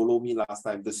whether you follow me last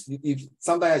time. If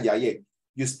sometimes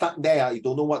you stuck there, you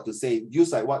don't know what to say.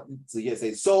 Use like what Ziye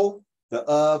says. So the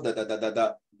earth,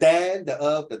 then the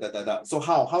earth, So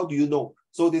how do you know?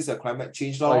 So this is a climate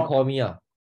change law. Oh, you call me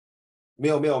没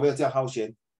有这样浩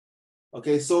玄.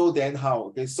 Okay, so then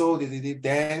how? Okay, so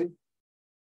then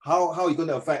how you going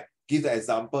to affect? Give the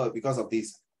example because of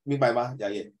this. 明白吗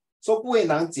？so 不会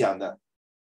难讲的。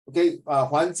Okay,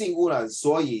 环境污染，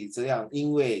所以这样，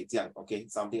因为这样。Okay,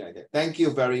 something like that. Thank you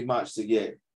very much,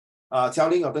 Ziye.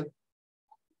 Qiaoling, your turn.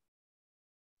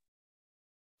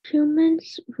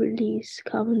 Humans release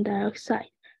carbon dioxide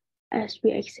as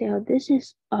we exhale. This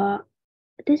is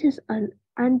an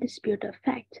undisputed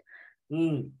fact.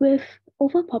 With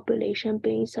overpopulation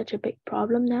being such a big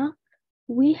problem now,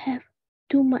 we have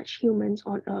too much humans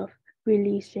on Earth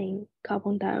releasing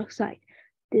carbon dioxide.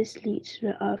 This leads to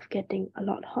the Earth getting a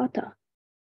lot hotter.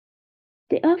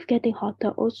 The Earth getting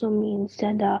hotter also means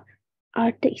that the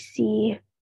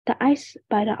ice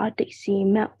by the Arctic Sea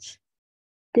melts.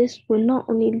 This will not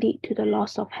only lead to the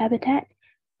loss of habitat,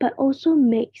 but also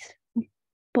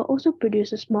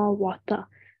produces more water.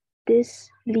 This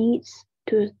leads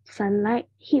to sunlight,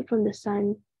 heat from the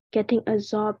sun getting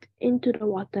absorbed into the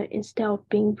water instead of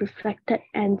being reflected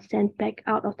and sent back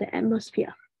out of the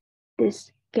atmosphere.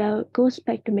 This goes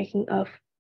back to making Earth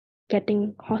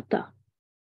getting hotter.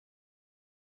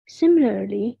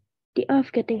 Similarly, the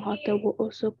Earth getting hotter will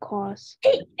also cause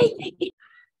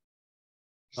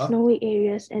snowy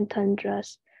areas and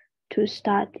tundras to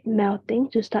start melting,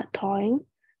 to start thawing.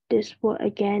 This will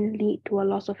again lead to a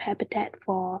loss of habitat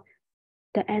for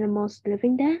the animals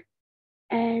living there,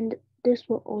 and this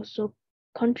will also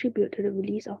contribute to the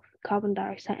release of carbon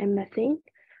dioxide and methane,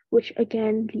 which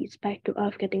again leads back to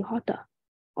Earth getting hotter.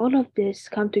 All of this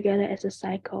come together as a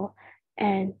cycle,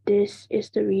 and this is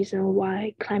the reason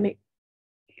why climate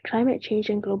change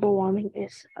and global warming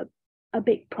is a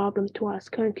big problem to us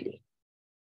currently.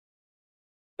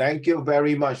 Thank you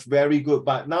very much. Very good.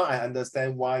 But now I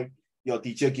understand why your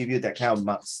teacher give you that kind of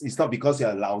marks. It's not because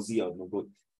you're lousy or no good.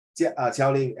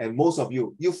 Qiaoling, and most of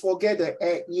you forget the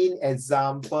add in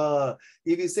example.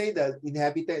 If you say the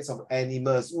inhabitants of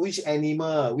animals, which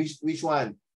animal, which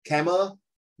one? Camel,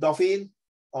 dolphin,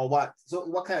 or what? So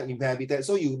what kind of inhabitant?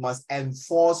 So you must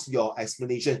enforce your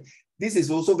explanation. This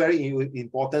is also very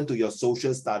important to your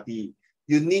social study.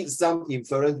 You need some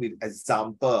inference with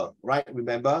example, right?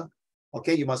 Remember?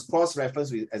 Okay, you must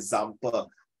cross-reference with example.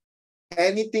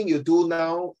 Anything you do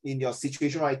now in your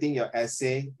situation writing, your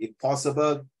essay, if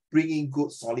possible, bring in good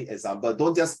solid example.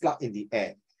 Don't just plug in the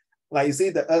air. Like you say,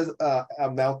 the earth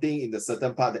melting in the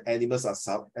certain part, the animals are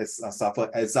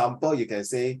suffer. Example, you can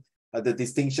say the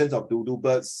distinctions of dodo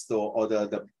birds or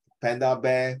the panda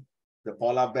bear, the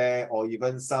polar bear, or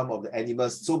even some of the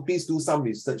animals. So please do some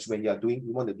research when you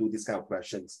want to do this kind of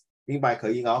questions. 明白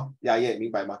可以吗？明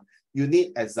白吗？ You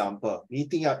need example. 你一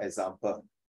定要 example.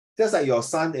 Just like your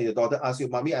son and your daughter ask you,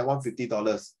 Mommy, I want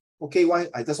 $50. Okay, why?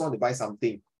 I just want to buy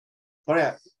something.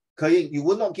 Correct. You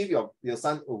would not give your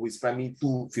son who is primary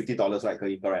 $50, right?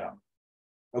 Correct.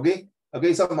 Okay.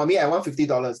 Okay, so Mommy, I want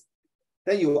 $50.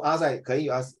 Then you ask,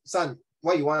 you ask, son,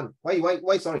 What you want?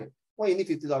 Why sorry? Why you need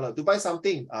 $50? To buy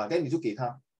something. Then you就给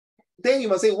他. Then you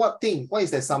must say what thing? What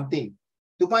is that something?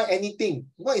 To buy anything.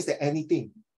 What is that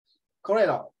anything? Correct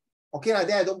or not? Okay,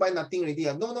 then I don't buy nothing already.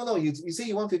 No. You say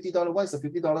you want $50. What is the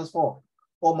 $50 for?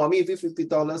 Oh, mommy, if it's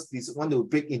 $50, this want to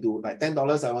break into like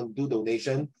 $10, I want to do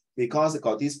donation because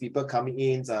got these people coming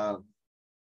in. So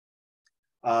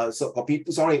got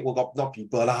people, sorry, got not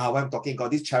people lah. What I'm talking, got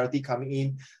this charity coming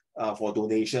in for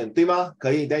donation. 对吗？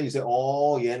可以 Then you say,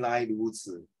 哦，原来如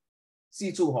此。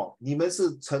记住哈，你们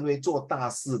是成为做大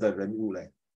事的人物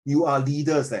嘞。You are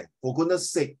leaders 嘞。For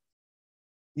goodness sake,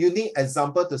 you need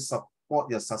example to support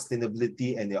your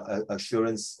sustainability and your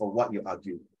assurance of what you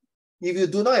argue. If you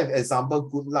do not have example,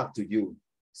 good luck to you.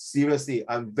 Seriously,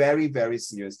 I'm very, very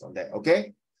serious on that.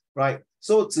 Okay, right?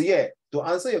 So, Ziye, to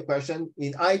answer your question,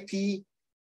 in IP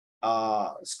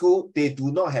school, they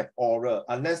do not have oral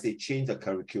unless they change the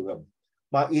curriculum.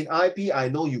 But in IP, I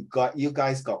know you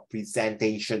guys got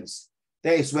presentations.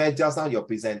 That is where just now your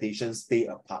presentations stay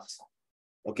apart.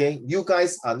 Okay, you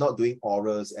guys are not doing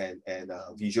orals and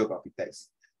visual graphic text.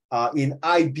 In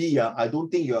IB, I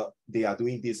don't think they are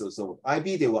doing this also.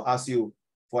 IB, they will ask you,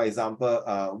 for example,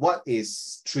 what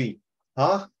is tree?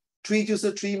 Tree 就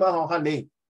是 tree 嘛，汉林.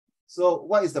 So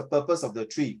what is the purpose of the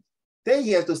tree? Then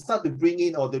you have to start to bring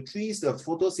in all the trees, the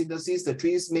photosynthesis, the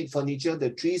trees make furniture,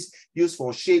 the trees used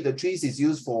for shade, the trees is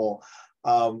used for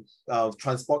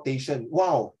transportation.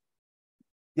 Wow.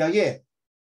 Yeah.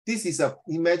 This is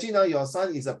imagine now your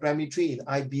son is a primary 3 in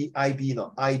IB,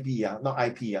 not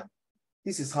IP.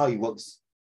 This is how it works.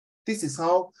 This is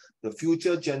how the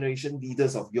future generation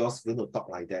leaders of yours are going to talk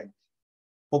like that.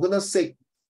 For goodness sake,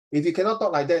 if you cannot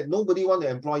talk like that, nobody want to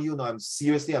employ you now.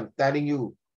 I'm telling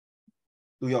you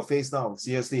to your face now.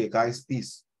 Seriously, guys,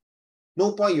 please.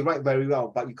 No point you write very well,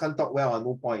 but you can't talk well,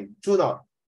 no point. True not?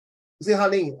 You say,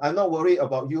 Haling, I'm not worried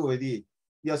about you already.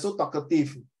 You're so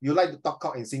talkative. You like to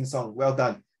talk and sing song. Well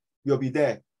done. You'll be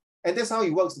there. And that's how it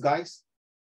works, guys.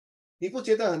 你不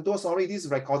觉得很多 sorry this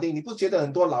is recording 你不觉得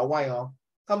很多老外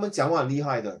他们讲话很厉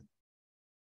害的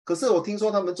可是我听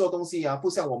说他们做东西不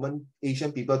像我们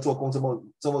Asian people 做工这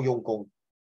么用功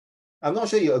I'm not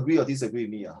sure you agree or disagree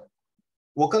with me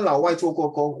我跟老外做过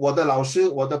工我的老师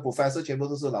我的 professor 全部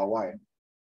都是老外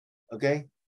okay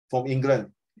from England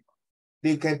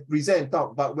they can present and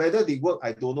talk but whether they work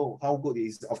I don't know how good it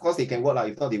is of course they can work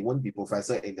if not they won't be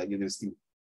professor in the university.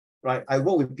 Right, I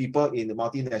work with people in the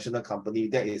multinational company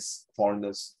that is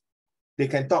foreigners. They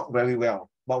can talk very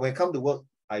well, but when it comes to work,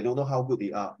 I don't know how good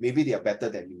they are. Maybe they are better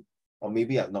than me, or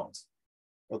maybe are not.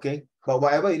 Okay, but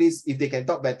whatever it is, if they can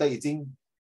talk better, it's in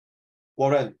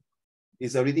Warren.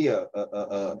 It's already a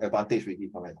advantage with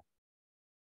you.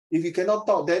 If you cannot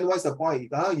talk, then what's the point?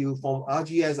 You from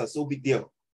RGS are so big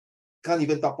deal. Can't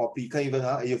even talk properly. Can't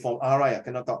even you from RI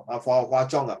cannot talk. For Hua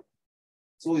Zhong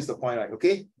so is the point, right?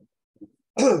 Okay.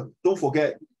 Don't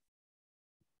forget,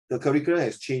 the curriculum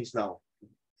has changed now.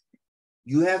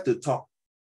 You have to talk.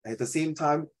 At the same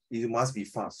time, you must be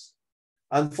fast.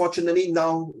 Unfortunately,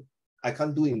 now I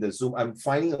can't do in the Zoom. I'm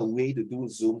finding a way to do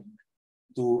Zoom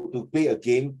to play a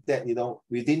game that,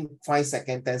 within 5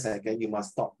 seconds, 10 seconds, you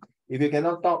must talk. If you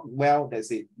cannot talk, well,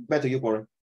 that's it. Back to you, Corin.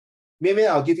 Maybe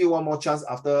I'll give you one more chance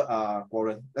after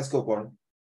Corin. Let's go, Corin.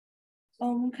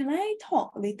 Can I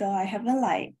talk later? I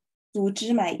haven't 组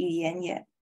织 my 语言 yet.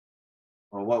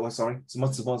 Oh, what? Sorry? 什么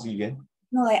直播语言?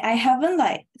 No, I haven't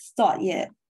thought yet.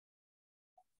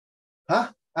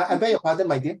 Huh? I beg your pardon,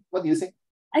 my dear. What do you say?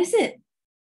 I said,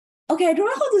 okay, I don't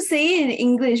know how to say it in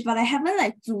English, but I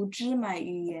haven't 组织 my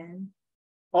语言.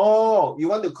 Oh, you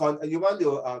want to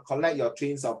collect your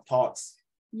trains of thoughts.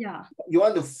 Yeah. You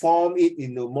want to form it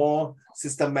in a more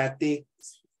systematic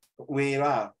way,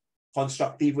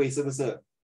 constructive way, 是不是?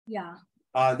 Yeah.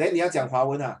 Then 你要讲华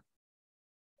文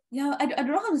Yeah, I don't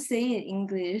know how to say it in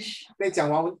English. 你讲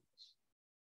华文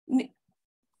No,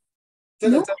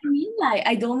 I mean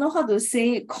I don't know how to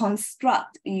say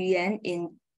construct 语言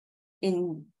in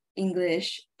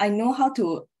English. I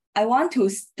want to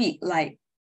speak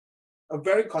a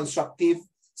very constructive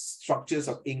structures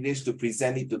of English to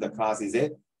present it to the class, is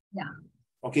it? Yeah.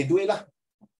 Okay, do it lah.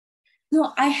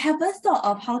 No, I haven't thought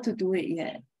of how to do it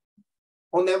yet.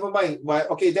 Oh, never mind. Well,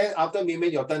 okay, then after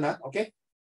Mimin, your turn, okay?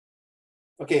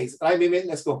 Okay, right, Mimin,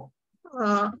 let's go.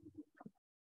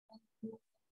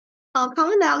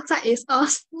 Carbon dioxide is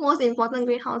Earth's most important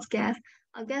greenhouse gas,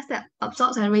 a gas that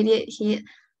absorbs and radiates heat.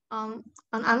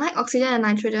 Unlike oxygen and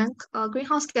nitrogen,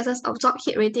 greenhouse gases absorb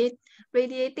heat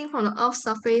radiating from the Earth's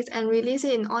surface and release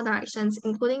it in all directions,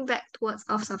 including back towards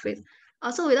Earth's surface.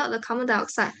 Also, without the carbon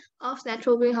dioxide, Earth's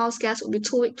natural greenhouse gas would be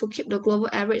too weak to keep the global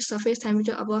average surface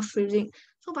temperature above freezing.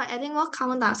 So by adding more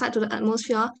carbon dioxide to the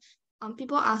atmosphere,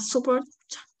 people are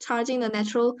supercharging the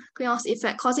natural greenhouse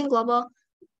effect, causing global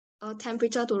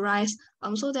temperature to rise.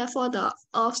 So therefore, the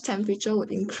Earth's temperature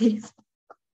would increase.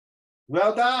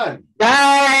 Well done.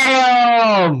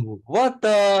 Damn! What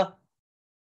the?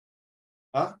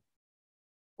 Huh?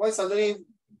 Why suddenly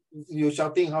you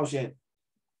shouting, Hao Xuan?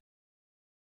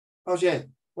 Hao Xuan,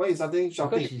 why you suddenly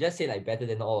shouting? Because she just said like better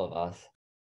than all of us.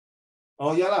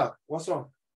 Oh, yeah lah. What's wrong?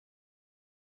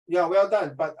 Yeah, well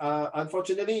done. But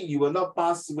unfortunately, you will not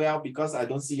pass well because I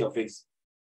don't see your face.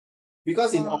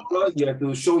 Because in oral, you have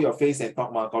to show your face and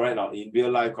talk, correct? Or in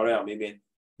real life, correct? Maybe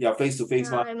you're face to face,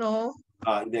 I know.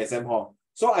 in the exam hall.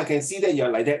 So I can see that you're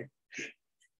like that.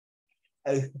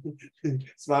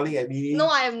 Smiling at me. No,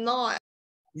 I am not.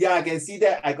 Yeah, I can see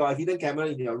that. I got a hidden camera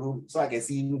in your room, so I can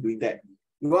see you doing that.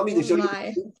 You want me to show you?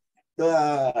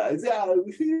 Yeah,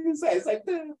 so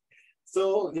excited.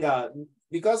 So yeah,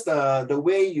 because the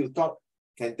way you talk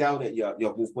can tell that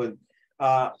your movement.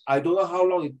 I don't know how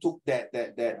long it took that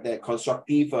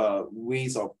constructive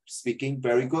ways of speaking.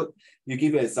 Very good. You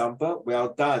give an example.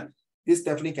 Well done. This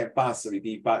definitely can pass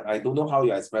already, but I don't know how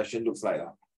your expression looks like.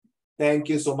 Thank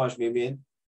you so much, Mian.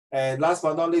 And last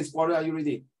but not least, Warren, are you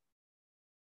ready?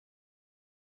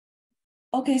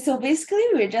 Okay, so basically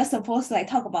we're just supposed to like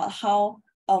talk about how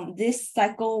this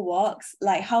cycle works,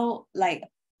 like how like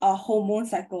hormone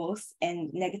cycles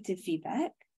and negative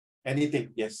feedback.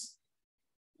 Anything, yes.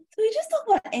 So we just talk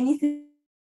about anything.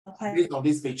 Based on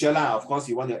this picture lah, of course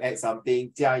you want to add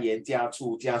something, 加盐, 加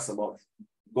醋, 加什么?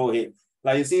 Go ahead.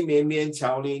 Like you see, Mian,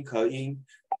 Qiaolin, Ke Ying,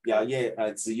 Ye,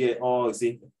 Ziye, all you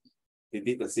see, they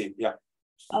did the same. Yeah.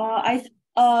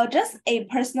 Just a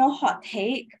personal hot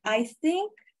take. I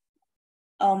think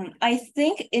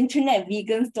internet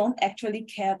vegans don't actually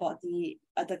care about the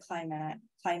climate.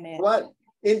 What?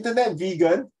 Internet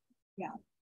vegan? Yeah.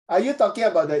 Are you talking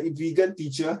about the vegan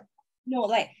teacher? No,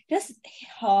 like just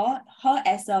her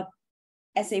as a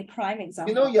prime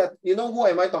example. You know who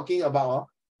am I talking about?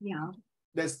 Yeah.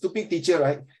 That stupid teacher,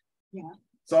 right? Yeah.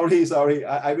 Sorry.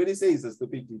 I really say it's a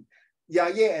stupid teacher. Yeah,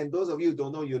 and those of you who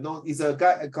don't know, you know, it's a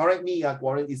guy, correct me,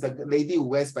 Warren, it's the lady who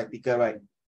wears spectacle, right?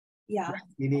 Yeah.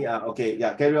 Okay,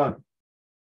 yeah, carry on.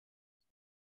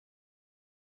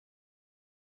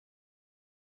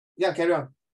 Yeah, carry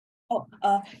on. Oh,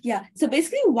 yeah. So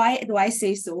basically, why do I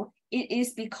say so? It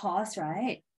is because,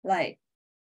 right, like,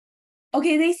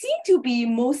 okay, they seem to be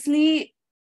mostly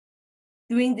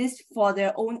doing this for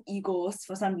their own egos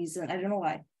for some reason. I don't know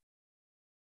why.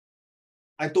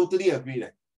 I totally agree.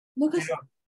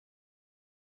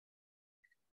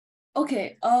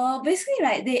 Okay, basically,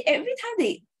 right,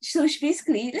 basically,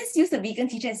 let's use the vegan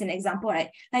teacher as an example, right?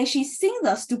 Like she sings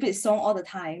the stupid song all the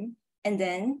time, and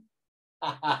then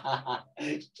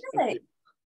like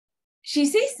she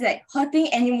says like hurting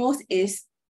animals is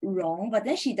wrong, but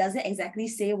then she doesn't exactly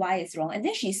say why it's wrong, and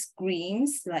then she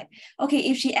screams like, okay,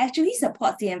 if she actually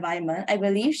supports the environment, I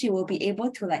believe she will be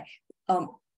able to like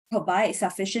provide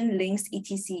sufficient links,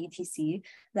 etc,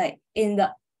 like in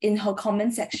her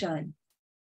comment section,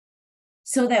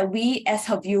 so that we as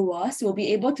her viewers will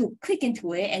be able to click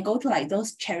into it and go to like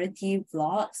those charity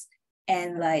vlogs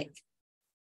and like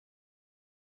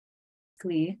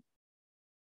to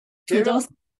those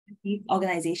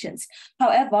organizations.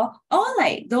 However, all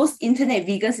like those internet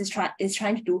vegans is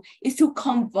trying to do is to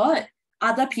convert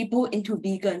other people into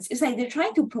vegans. It's like they're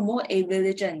trying to promote a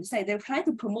religion. It's like they're trying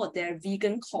to promote their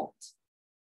vegan cult.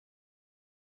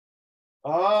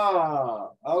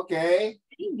 Oh, okay.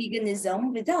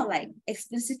 Veganism without like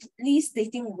explicitly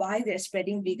stating why they're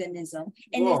spreading veganism,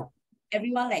 and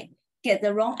everyone like get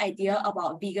the wrong idea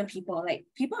about vegan people. Like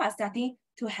people are starting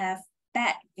to have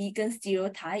bad vegan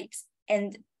stereotypes,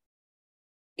 and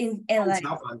like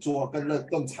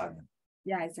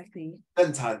yeah, exactly.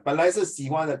 更惨，本来是喜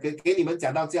欢的，给你们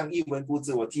讲到这样一文不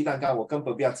值，我鸡蛋糕我根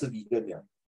本不要吃vegan了。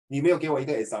你没有给我一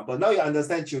个 example. Now you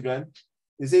understand, children.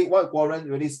 You see what Warren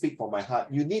really speak from my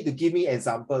heart. You need to give me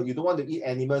example. You don't want to eat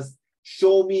animals.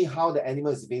 Show me how the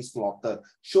animal is being slaughtered.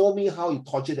 Show me how you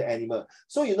torture the animal.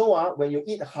 So you know what? When you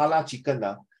eat halal chicken,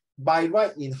 by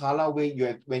right in halal way,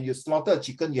 when you slaughter a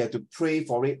chicken, you have to pray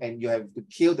for it and you have to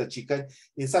kill the chicken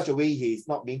in such a way he is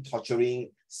not being torturing,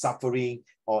 suffering,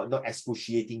 or not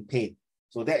excruciating pain.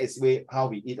 So that is how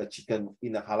we eat a chicken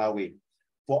in a halal way.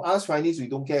 For us Chinese, we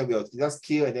don't care. We'll just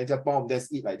kill and then just bomb,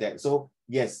 just eat like that. So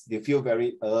yes, they feel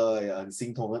very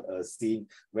very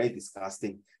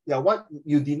disgusting. Yeah, what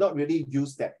you did not really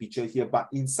use that picture here, but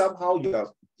in somehow you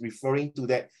are referring to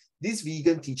that. These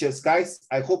vegan teachers, guys,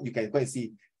 I hope you can go and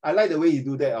see. I like the way you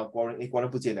do that. Don't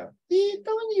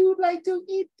you like to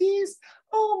eat this?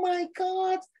 Oh my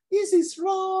God, this is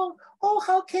wrong. Oh,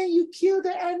 how can you kill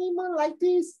the animal like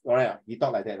this? All right, he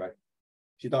talk like that, right?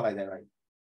 She talk like that, right?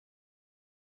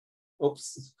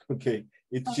 Oops. Okay.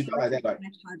 She talk like that, right?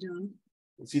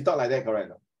 She talk like that,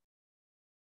 correct?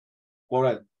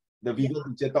 Correct. The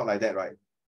vegan teacher talk like that, right?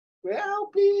 Well,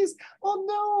 please. Oh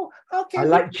no. How can I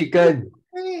like chicken.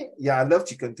 Yeah, I love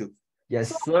chicken too.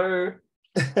 Yes, sir.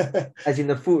 As in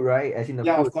the food, right? As in the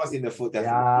Yeah, food. of course, in the food,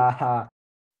 definitely. Yeah.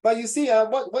 But you see,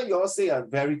 what you all say are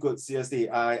very good. Seriously,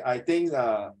 I think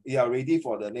you are ready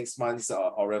for the next month's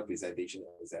oral presentation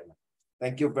exam.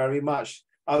 Thank you very much.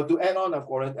 To add on, of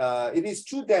course, it is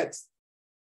true that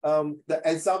the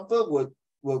example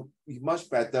will be much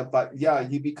better. But yeah,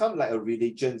 he become like a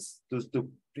religion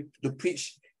to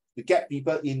preach, to get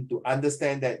people in to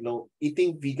understand that no,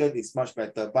 eating vegan is much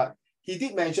better. But he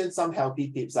did mention some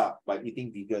healthy tips by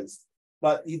eating vegans.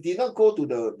 But he did not go to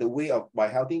the way of by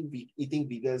eating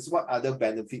vegans, what other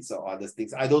benefits or other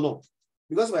things. I don't know.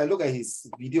 Because when I look at his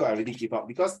video, I really give up.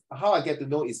 Because how I get to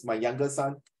know is my younger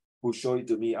son who showed it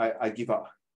to me, I give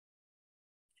up.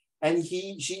 And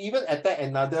she even attacked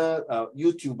another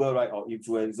YouTuber, right, or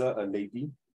influencer, a lady.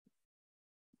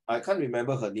 I can't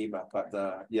remember her name, but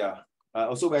yeah,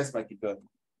 also wears spectacles.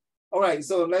 All right,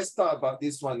 so let's talk about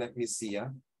this one. Let me see.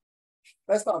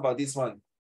 Let's talk about this one.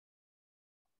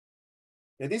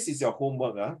 Yeah, this is your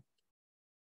homework.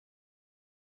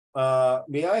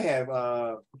 May I have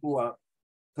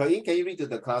can you read to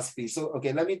the class, please? So,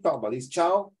 okay, let me talk about this.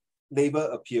 Child labor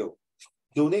appeal.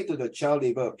 Donate to the child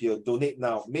labor appeal. Donate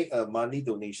now. Make a money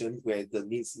donation where the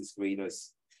needs is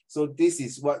greatest. So this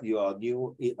is what your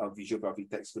new visual graphic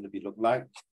text is going to be look like.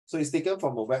 So it's taken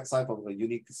from a website from a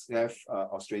UNICEF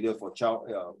Australia for child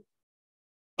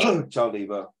child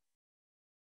labor.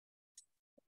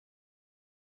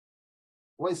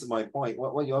 What is my point?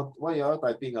 What you're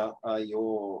typing?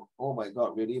 Oh my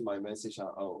God, really? My message?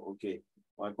 Oh, okay.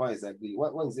 My point exactly.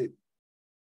 What is it?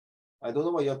 I don't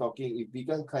know what you're talking. If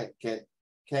vegan can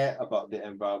care about the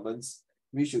environments,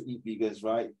 we should eat vegans,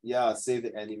 right? Yeah, save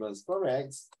the animals.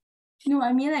 Correct. No,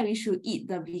 I mean like we should eat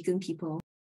the vegan people.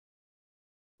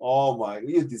 Oh my,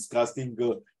 you disgusting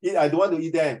girl. I don't want to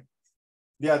eat them.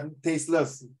 They are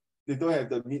tasteless. They don't have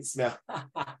the meat smell.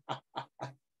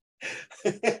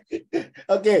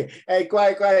 Okay, hey,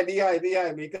 quiet, 厉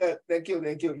害, Mika. Thank you.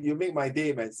 You make my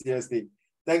day, man. Seriously.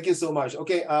 Thank you so much.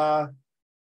 Okay,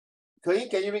 Ke-Ying,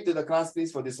 can you read to the class,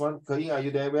 please, for this one? Ke-Ying, are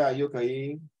you there? Where are you,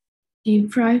 Ke-Ying?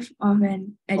 Deprived of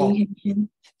an education,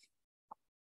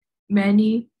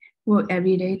 many work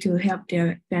every day to help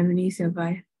their family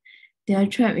survive. They are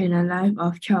trapped in a life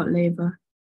of child labor.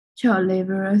 Child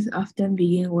laborers often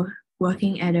begin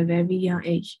working at a very young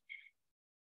age,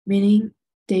 meaning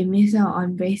they miss out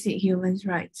on basic human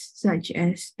rights such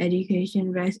as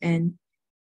education, rest, and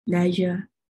leisure.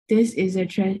 This is a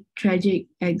tragic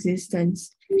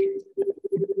existence,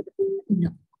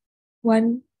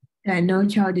 one that no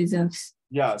child deserves.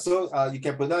 Yeah, so you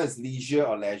can pronounce leisure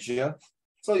or leisure.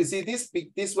 So you see,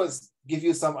 this words give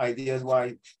you some ideas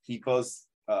why people's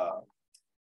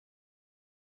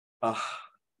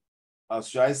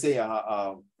should I say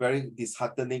very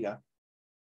disheartening.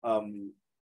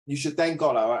 You should thank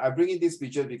God. I bring in this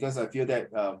picture because I feel that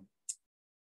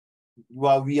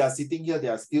while we are sitting here,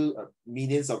 there are still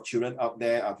millions of children out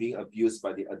there are being abused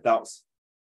by the adults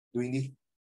doing this.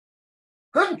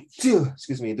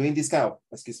 Doing this kind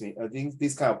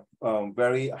of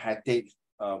very hectic,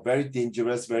 very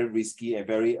dangerous, very risky, and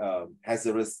very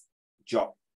hazardous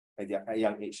job at their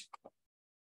young age.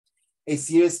 Hey,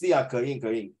 seriously,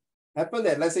 Ke-Ying. Happen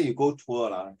that let's say you go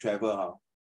tour, travel,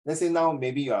 let's say now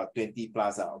maybe you are 20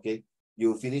 plus, okay?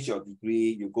 You finish your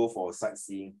degree, you go for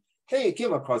sightseeing. Hey, you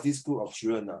came across this group of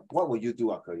children, what will you do,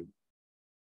 Ke-Ying?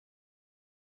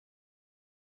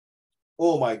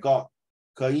 Oh my God.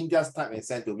 Ke-Ying just typed and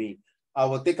sent to me. I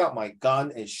will take out my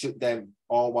gun and shoot them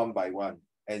all one by one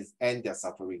and end their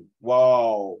suffering.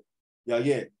 Wow.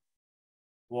 Yeah.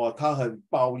 Wow, 他很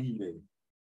暴力嘞。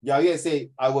Yaya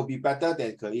say, I will be better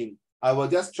than Ke-Ying. I will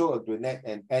just throw a grenade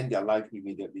and end their life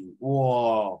immediately.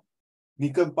 Wow. 你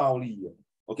更暴力耶。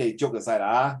Okay, joke aside,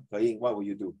 Ke-Ying, what will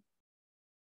you do?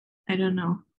 I don't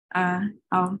know.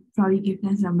 I'll probably give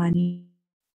them some money.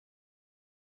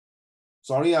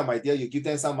 Sorry, my dear, you give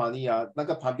them some money, 那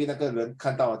个旁边那个人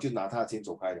看到就拿他的钱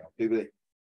走开了，对不对？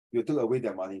 You took away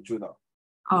their money, true not?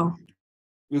 Oh.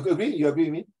 You agree? You agree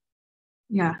with me?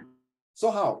 Yeah.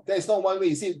 So how? There is not one way.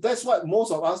 You see, that's what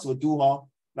most of us will do,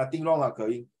 Nothing wrong,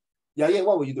 Ke-Ying. Yaya,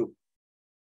 what will you do?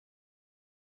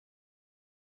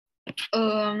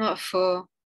 I'm not sure.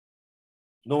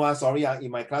 No, sorry,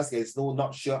 in my class there's no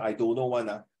not sure, I don't know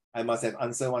one. I must have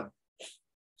answer one.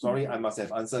 Sorry, I must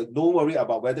have answer. Don't worry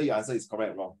about whether your answer is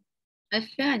correct or wrong. I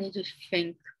feel I need to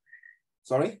think.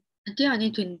 Sorry? I think I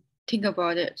need to think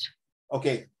about it.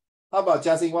 Okay. How about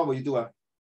Jiaxing? What will you do?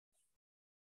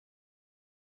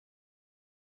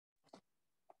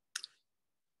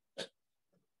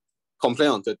 Complain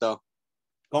on Twitter.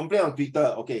 Complain on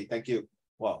Twitter. Okay, thank you.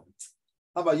 Wow.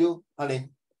 How about you, Hanin?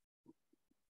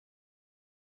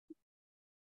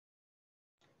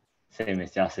 Same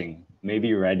as Jiaxing. Maybe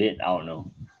Reddit, I don't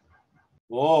know.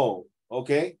 Oh,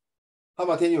 okay. How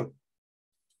about Tianyu?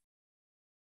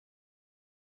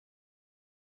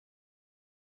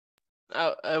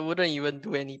 I wouldn't even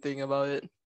do anything about it.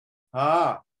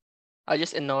 Ah, I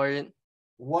just ignore it.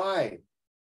 why?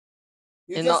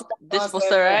 You And just not walk this past poster,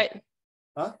 them. right?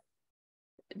 Huh?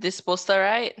 This poster,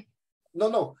 right?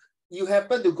 No. You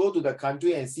happen to go to the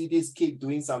country and see this kid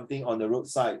doing something on the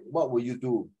roadside. What will you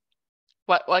do?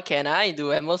 What can I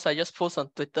do? At most, I just post on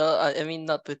Twitter. I mean,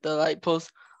 not Twitter. Like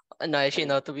post. No, actually,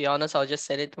 no. To be honest, I'll just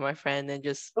send it to my friend and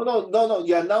just. No.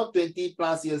 You are now 20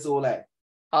 plus years old.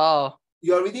 Oh,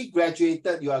 You already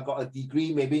graduated. You have got a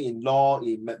degree, maybe in law,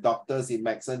 in doctors, in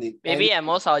medicine. In maybe at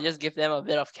most I'll just give them a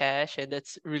bit of cash, and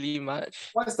that's really much.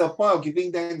 What's the point of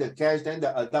giving them the cash? Then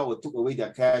the adult will take away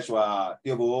their cash.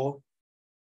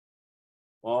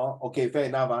 Oh, okay, fair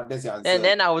enough. That's your answer. And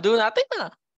then I will do nothing.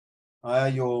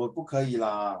 不可以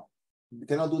啦. You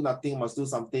cannot do nothing, must do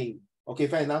something. Okay,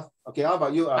 fair enough. Okay, how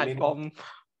about you?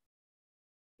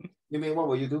 Maybe what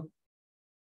will you do?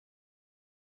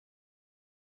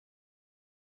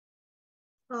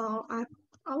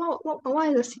 What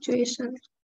is the situation?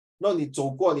 No, 你走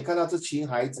过，你看到这群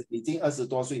孩子已经20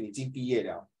多岁，已经毕业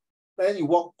了。Then you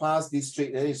walk past this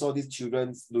street, then you saw these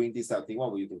children doing this type of thing.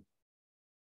 What will you do?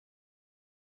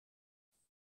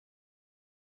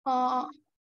 What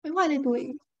are they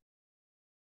doing?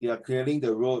 They are clearing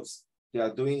the roads. They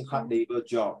are doing hard labor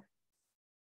job.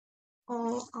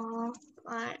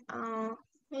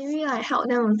 Maybe I help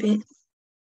them a bit.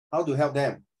 How to help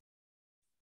them?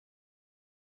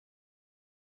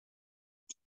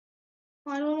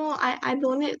 I don't know. I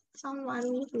donate some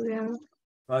money to them.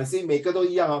 你是每个都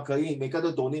一样哦，可以，每个都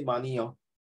donate money 哦。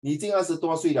你已经20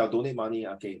多岁了 ，donate money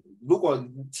OK。如果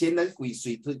钱能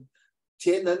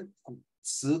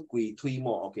使鬼推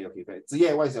磨 OK。职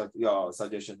业 what is your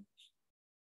suggestion?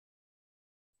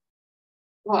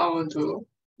 What I will do?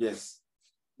 Yes.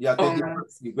 You are 20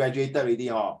 you graduated already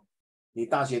哦。你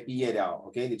大学毕业了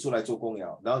 ，OK， 你出来做工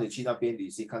了，然后你去那边旅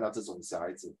行，看到这种小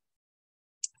孩子。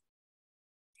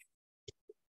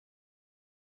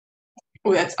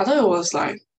Wait, I thought it was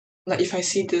like if I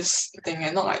see this thing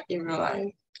and not like in real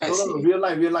life. No, real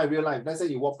life. Let's say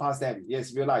you walk past them.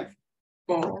 Yes, real life.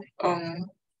 Oh,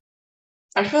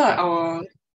 I feel like I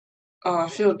will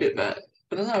feel a bit bad,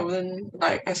 but then I wouldn't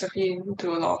like exactly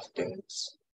do a lot of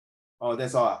things. Oh,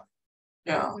 that's all.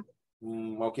 Yeah.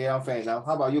 Okay, fair enough.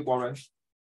 How about you, Warren?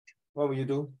 What will you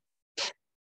do?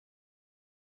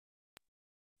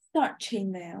 Start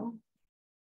chainmail.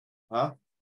 Huh?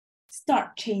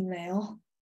 Start chainmail.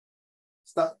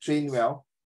 Start chainmail.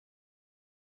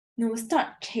 No,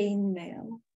 start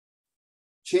chainmail.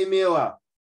 Chainmail.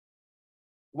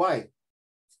 Why?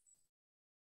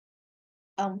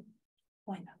 Why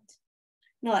not?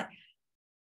 No, like,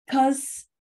 because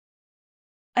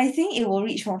I think it will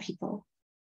reach more people.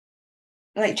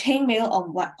 Like chainmail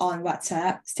on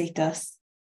WhatsApp status.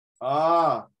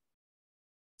 Smart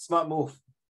move.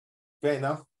 Fair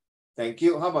enough. Thank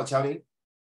you. How about Charlie?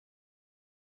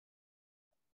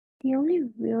 The only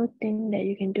real thing that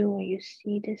you can do when you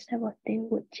see this type of thing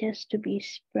would just to be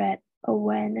spread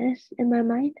awareness in my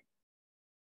mind.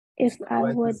 If I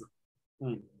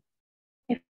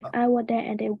were there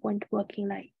and they weren't working,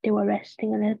 like they were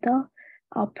resting a little,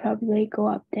 I'll probably go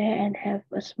up there and have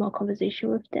a small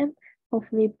conversation with them,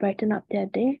 hopefully brighten up their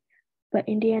day. But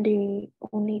in the end, the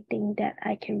only thing that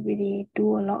I can really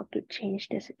do a lot to change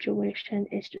the situation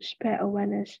is to spread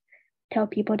awareness, tell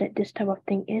people that this type of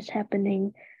thing is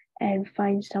happening, and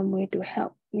find some way to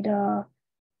help, either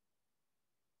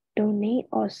donate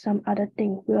or some other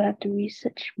thing. We'll have to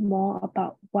research more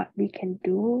about what we can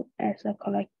do as a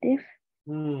collective.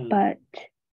 But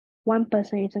one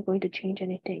person isn't going to change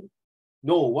anything.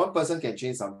 No, one person can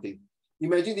change something.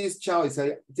 Imagine this child is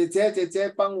saying, 姐姐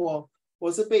帮我，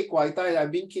我是被拐带的 I'm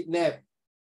being kidnapped.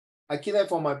 I kidnapped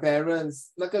from my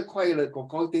parents. 那个快乐狗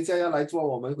狗等一下要来抓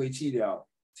我们回去了，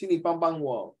请你帮帮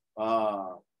我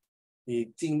啊！你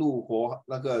进入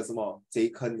那个什么贼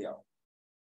坑了。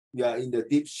You are in the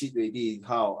deep shit already.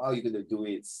 How are you going to do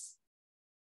it?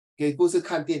 不是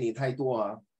看电影太多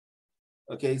啊。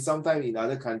Okay, sometimes in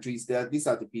other countries, these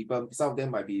are the people, some of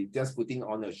them might be just putting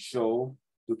on a show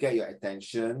to get your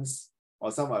attentions,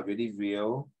 or some are really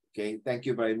real. Okay, thank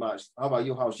you very much. How about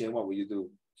you, Hao Xian? What will you do?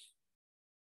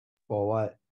 For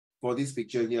what? For this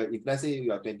picture here, if let's say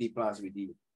you are 20 plus already,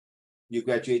 you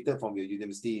graduated from your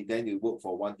university, then you work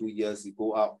for 1-2 years, you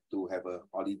go out to have a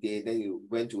holiday, then you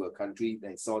went to a country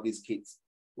and saw these kids.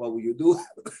 What will you do?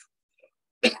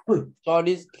 Saw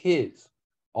these kids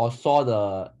or saw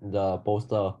the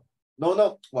poster?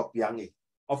 No, what young?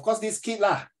 Of course, this kid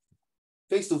lah,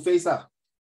 face to face lah.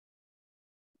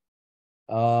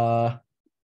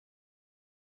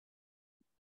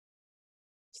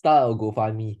 Start a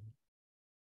GoFundMe.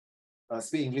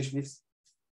 Speak English, please.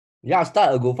 Yeah,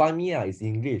 start a GoFundMe. It's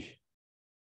English.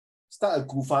 Start a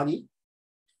GoFundMe.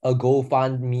 A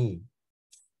GoFundMe.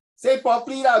 Say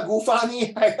properly lah,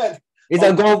 GoFundMe. It's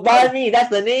a GoFundMe. That's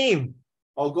the name.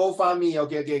 Oh, GoFundMe.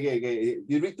 Okay.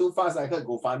 You read too fast. I heard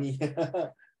GoFundMe.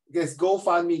 Yes,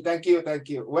 GoFundMe. Thank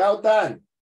you. Well done.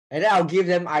 And then I'll give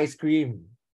them ice cream.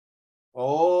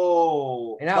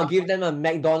 Oh. And I'll give them a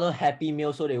McDonald's Happy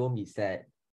Meal so they won't be sad.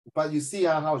 But you see,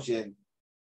 Hao Xian,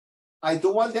 I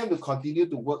don't want them to continue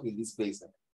to work in this place.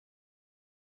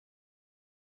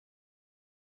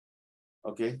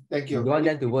 Okay, thank you. You don't want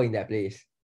them to work in that place.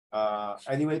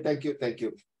 Anyway, thank you.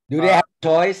 Do they have a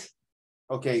choice?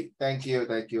 Okay, thank you.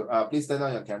 Please turn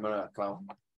on your camera, clown.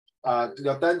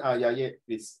 Your turn, Yaye,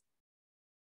 please.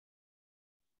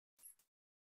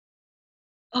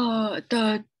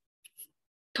 The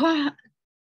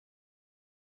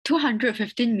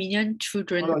 215 million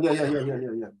children. Oh,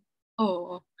 yeah.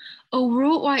 Oh, a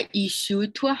worldwide issue,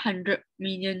 200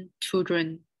 million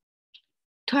children.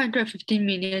 215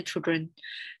 million children.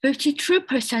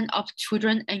 53% of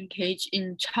children engaged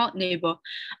in child labor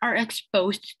are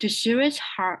exposed to serious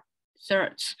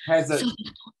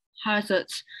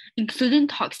hazards, including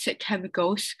toxic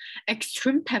chemicals,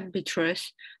 extreme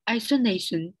temperatures,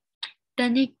 isolation,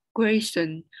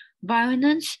 denigration,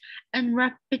 violence, and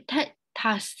repeated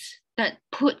tasks that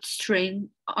put strain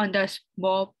on their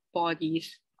small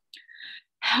bodies.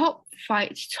 Help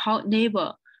fight child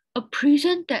labor, a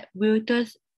prison that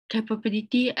withers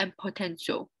capability and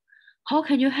potential. How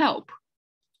can you help?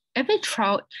 Every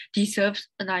child deserves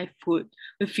a nice food.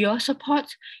 With your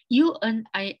support,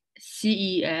 UNICEF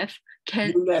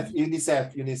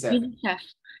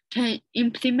can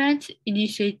implement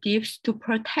initiatives to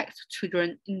protect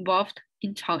children involved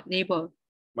in child labor.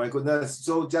 My goodness.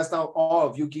 So just now, all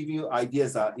of you give you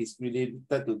ideas is related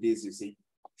to this, you see.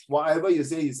 Whatever you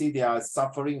see, they are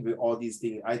suffering with all these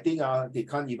things. I think they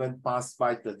can't even pass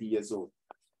by 30 years old.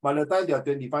 By the time they are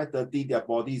 25, 30, their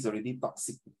body is already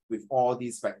toxic with all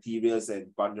these bacteria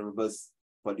and vulnerable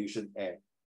pollution air.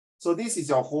 So this is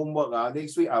your homework.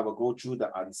 Next week, I will go through the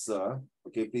answer.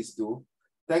 Okay, please do.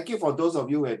 Thank you for those of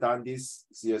you who have done this.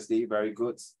 Seriously, very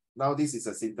good. Now this is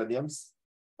a synonyms.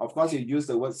 Of course, you use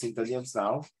the word synonyms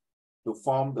now to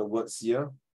form the words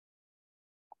here.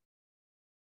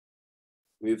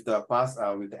 With the past,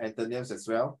 with the antonyms as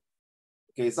well.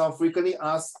 Okay, some frequently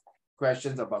asked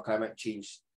questions about climate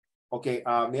change. Okay,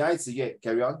 may I see it?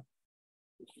 Carry on.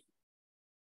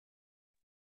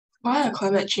 Why are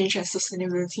climate change and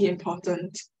sustainability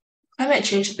important? Climate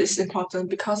change is important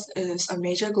because it is a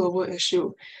major global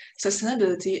issue.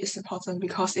 Sustainability is important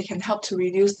because it can help to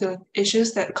reduce the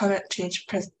issues that climate change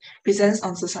presents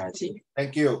on society.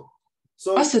 Thank you.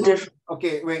 So what's the difference?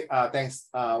 Okay, wait, thanks.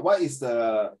 What is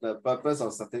the purpose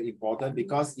of something important?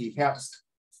 Because it helps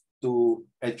to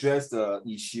address the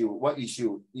issue. What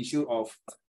issue? Issue of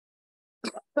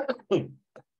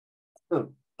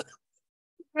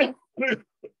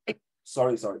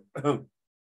sorry.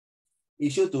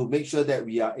 Issue to make sure that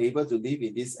we are able to live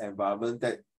in this environment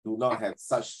that do not have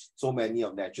so many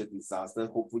of natural disasters.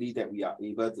 Hopefully that we are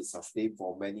able to sustain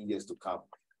for many years to come.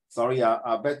 Sorry,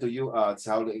 back to you,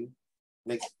 Xiao Ling.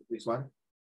 Next one.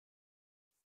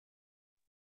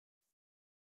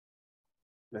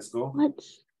 Let's go.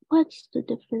 What's the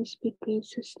difference between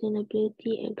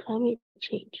sustainability and climate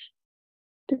change?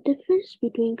 The difference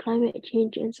between climate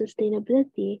change and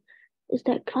sustainability is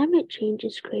that climate change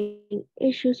is creating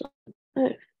issues on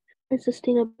Earth, and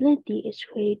sustainability is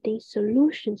creating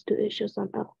solutions to issues on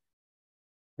Earth.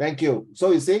 Thank you.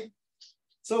 So you see,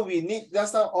 so we need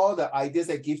just all the ideas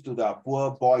that give to the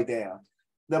poor boy there.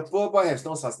 The poor boy has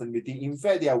no sustainability. In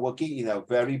fact, they are working in a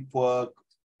very poor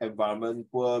environment,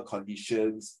 poor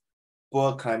conditions,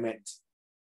 poor climate,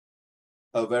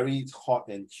 a very hot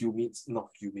and humid, not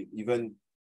humid, even,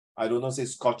 I don't know, say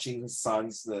scorching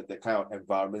suns, the kind of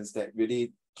environments that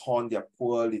really taunt their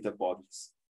poor little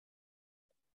bodies.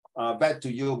 Back to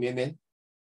you, Mian Mian.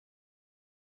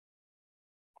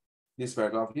 this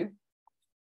paragraph here?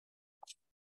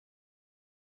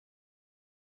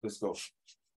 Let's go.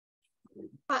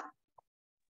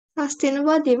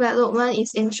 Sustainable development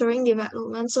is ensuring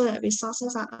development so that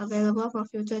resources are available for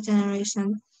future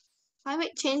generations.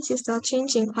 Climate change is the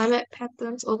change in climate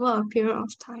patterns over a period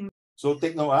of time. So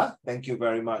take note, thank you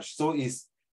very much. So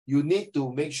you need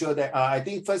to make sure that, I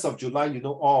think 1st of July, you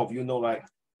know, all of you know, like,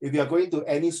 if you are going to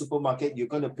any supermarket, you're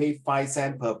going to pay 5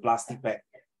 cents per plastic bag.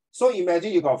 So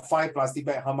imagine you got 5 plastic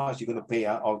bags, how much you're going to pay,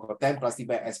 or got 10 plastic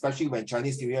bags, especially when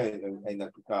Chinese New Year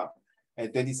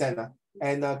and 20 cents.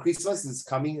 And Christmas is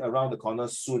coming around the corner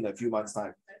soon, a few months'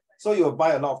 time. So you'll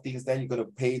buy a lot of things, then you're going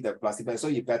to pay the plastic bag. So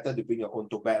you better to bring your own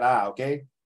tote bag, okay?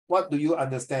 What do you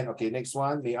understand? Okay, next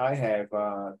one. May I have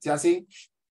Jiaxing?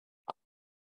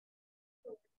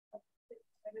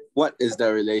 What is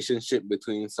the relationship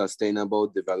between sustainable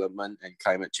development and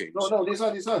climate change? No,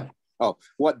 this one. Oh,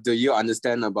 what do you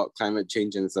understand about climate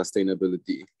change and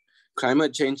sustainability?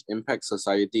 Climate change impacts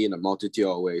society in a multitude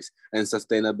of ways, and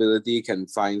sustainability can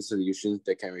find solutions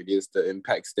that can reduce the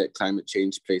impacts that climate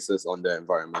change places on the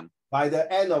environment. By the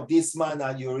end of this month,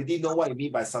 you already know what you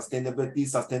mean by sustainability.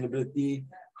 Sustainability,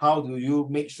 how do you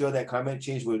make sure that climate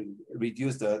change will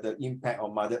reduce the impact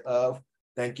on Mother Earth?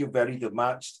 Thank you very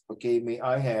much. Okay, may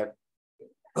I have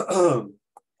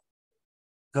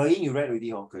Ke-Ying, you read already,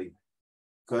 huh?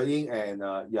 Ke-Ying and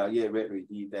Ye read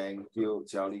already. Thank you.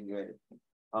 Xiaoling read.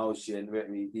 Ao Xuan read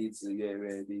already. Ziyue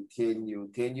read already. Tian Yu,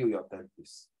 your turn,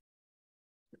 please.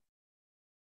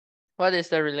 What is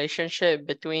the relationship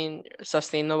between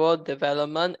sustainable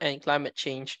development and climate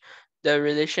change? The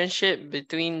relationship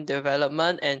between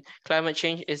development and climate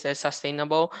change is that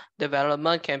sustainable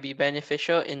development can be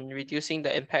beneficial in reducing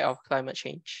the impact of climate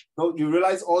change. So you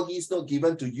realize all these not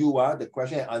given to you, the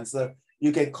question and answer.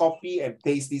 You can copy and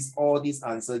paste all these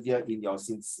answers here in your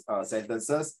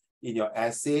sentences, in your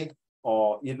essay,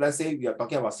 or if let's say we are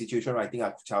talking about situation writing,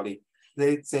 Charlie,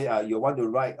 let's say you want to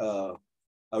write a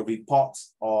report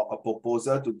or a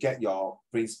proposal to get your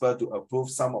principal to approve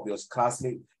some of your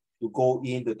classmates to go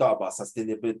in to talk about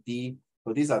sustainability.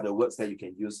 So these are the words that you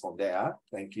can use from there.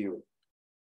 Thank you.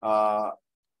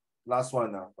 Last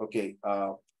one. Okay.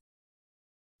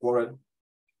 Warren.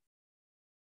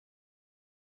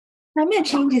 Climate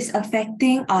change is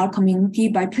affecting our community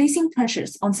by placing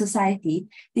pressures on society,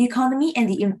 the economy, and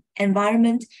the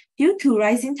environment due to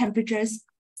rising temperatures,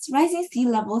 rising sea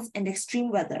levels, and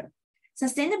extreme weather.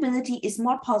 Sustainability is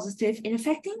more positive in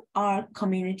affecting our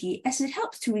community as it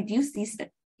helps to reduce these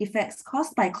effects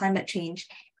caused by climate change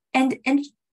and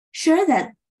ensure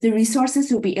that the resources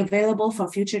will be available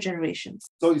for future generations.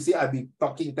 So you see, I've been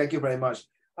talking, thank you very much.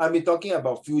 I've been talking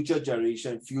about future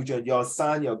generation, your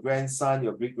son, your grandson,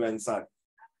 your great-grandson.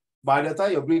 By the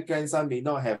time your great-grandson may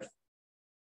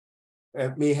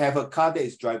have a car that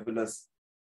is driverless,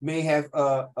 may have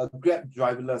a Grab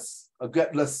Grabless.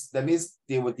 That means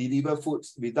they will deliver food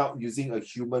without using a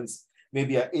humans,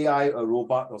 maybe an AI, a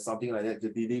robot or something like that to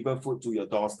deliver food to your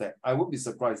doorstep. I won't be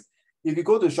surprised. If you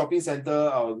go to a shopping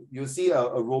center, you see a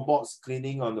robots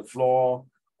cleaning on the floor,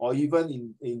 or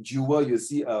even in Jewel, you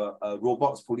see a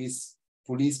robots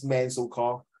policeman,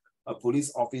 so-called, a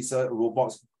police officer,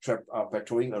 robots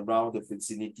patrolling around the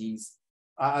vicinities.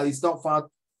 It's not far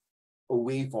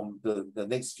away from the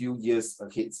next few years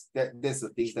ahead. That's the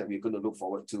things that we're going to look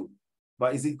forward to.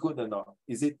 But is it good or not?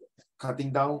 Is it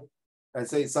cutting down? And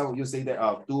say some of you say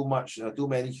that too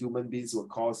many human beings will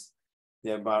cause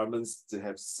the environments to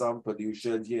have some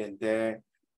pollution here and there,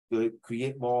 to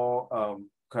create more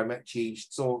climate change.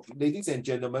 So, ladies and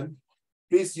gentlemen,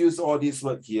 please use all these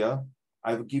words here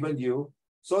I've given you.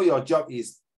 So your job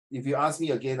is, if you ask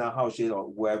me again, Hao Xuan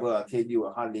or whoever, Tian Yu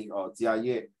or Han Ling or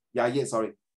Ye, Ke-Ying,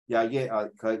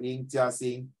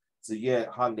 Jiaxing, Ziyue,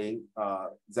 Han Ling,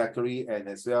 Zachary, and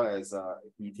as well as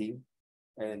Yiting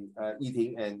and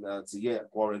Ziyue,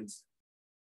 Warren.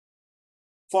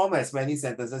 Form as many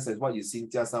sentences as what you seen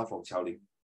just now from Xiaoling.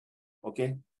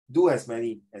 Okay? Do as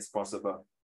many as possible.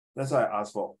 That's what I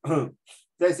asked for.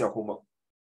 That's your homework.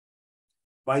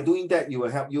 By doing that, it will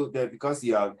help you there because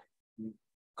you are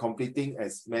completing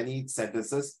as many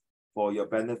sentences for your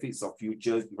benefits of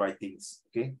future writings.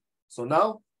 Okay? So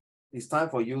now it's time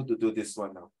for you to do this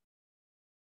one now.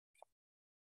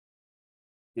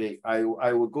 Okay,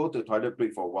 I will go to toilet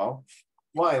break for a while.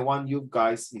 What I want you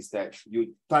guys is that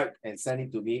you type and send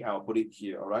it to me. I'll put it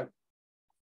here, all right?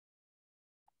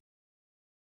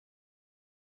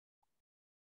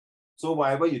 So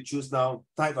whatever you choose now,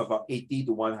 type about 80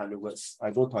 to 100 words. I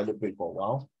go toilet break for a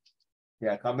while.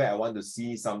 Yeah, come back. I want to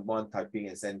see someone typing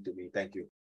and send to me. Thank you.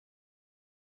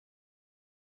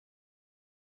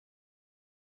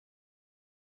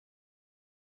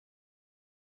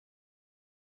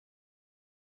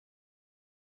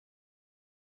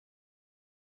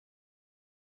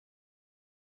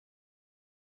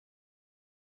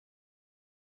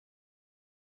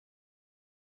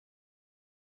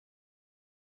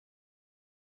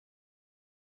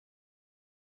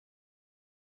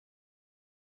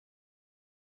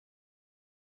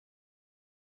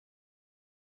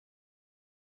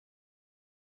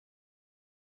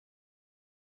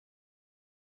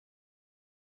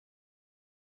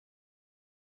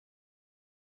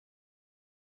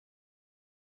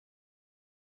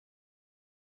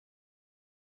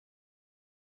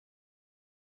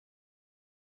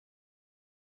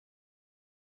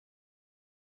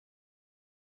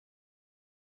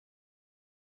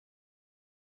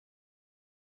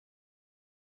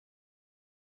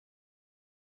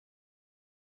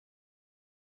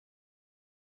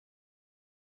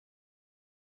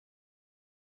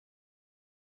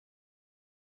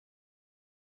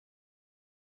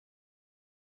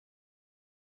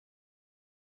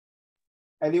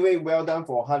 Anyway, well done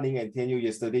for Hanling and Tianyu.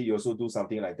 Yesterday, you also do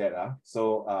something like that.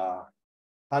 So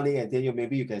Hanling and Tianyu,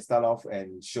 maybe you can start off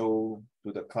and show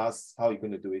to the class how you're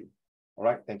going to do it. All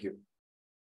right, thank you.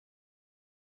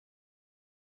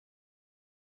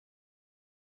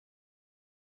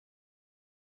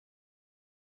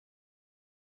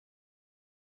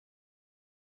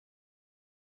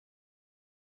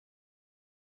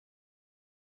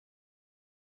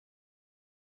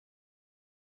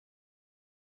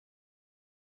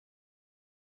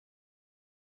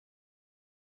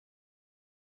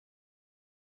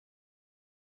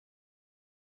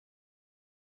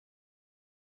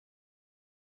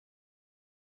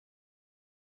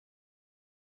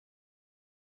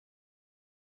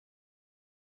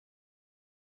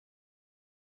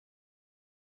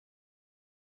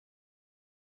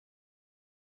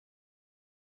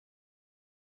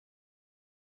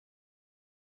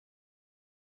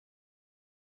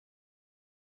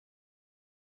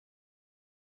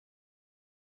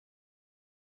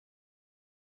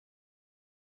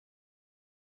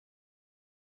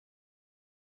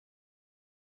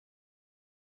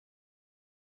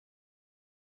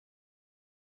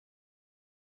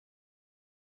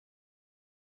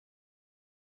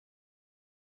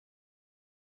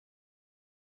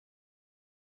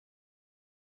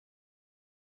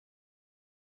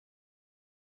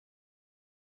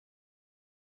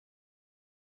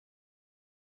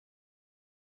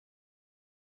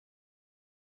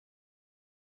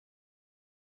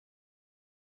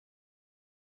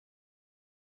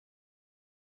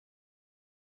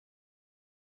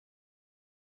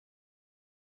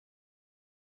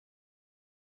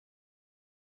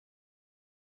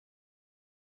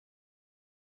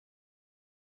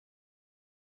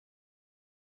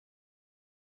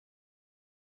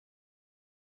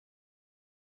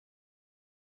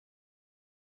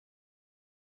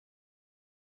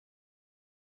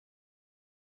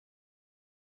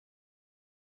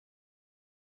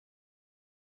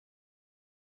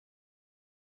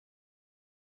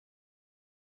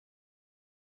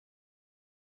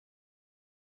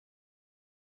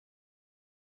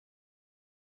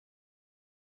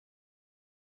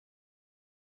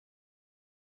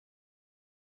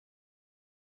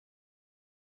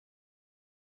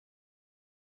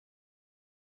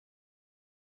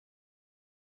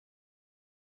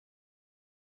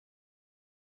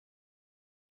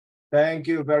 Thank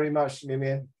you very much,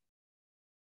 Mimian.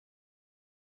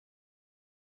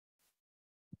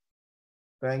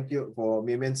 Thank you for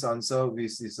Mimian's answer,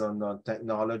 which is on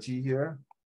technology here.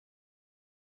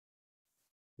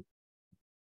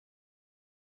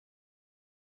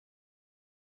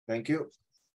 Thank you.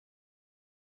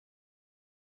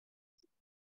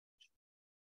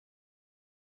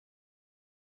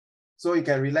 So you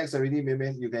can relax already,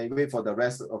 Mimian. You can wait for the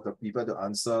rest of the people to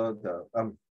answer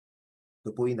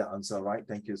to put in the answer, right?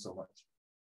 Thank you so much.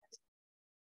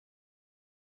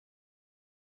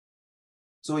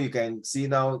 So you can see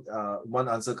now one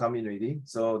answer coming already.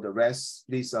 So the rest,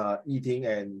 please, Yi-Ting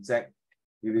and Zach,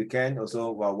 if you can,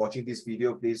 also while watching this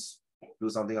video, please do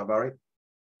something about it.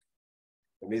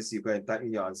 That means you can type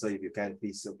in your answer if you can,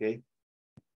 please, okay?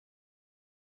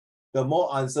 The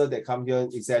more answer that come here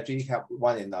is actually help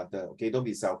one another, okay? Don't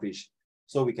be selfish.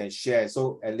 So we can share.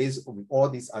 So at least with all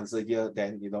these answer here,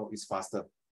 then, you know, it's faster,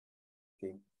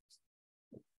 okay?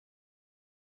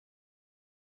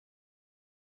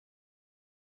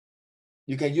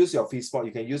 You can use your free spot,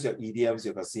 you can use your idioms,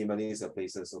 your similes, your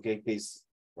places, okay, please.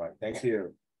 Right, thank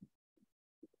you.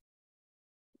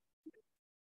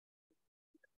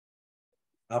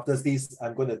 After this,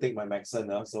 I'm going to take my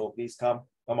medicine, so please come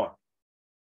on.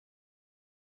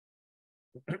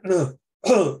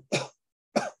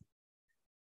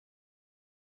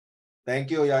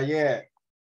 Thank you, Yaye.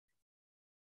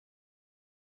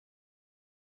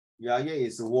 Yaye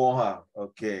is war, huh?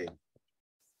 Okay.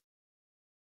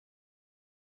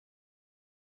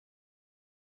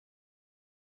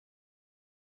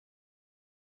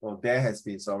 Oh, there has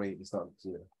been, sorry, it's not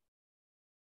clear.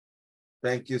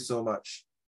 Thank you so much.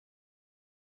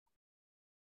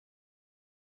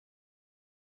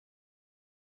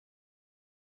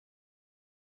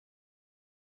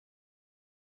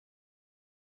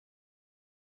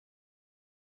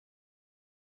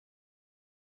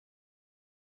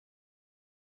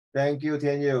 Thank you,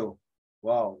 Tianyu.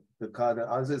 Wow, the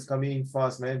answer is coming in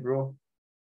fast, man, bro.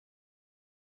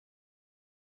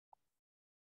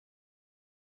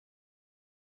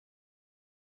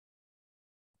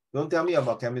 Don't tell me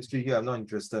about chemistry here. I'm not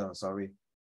interested. I'm sorry.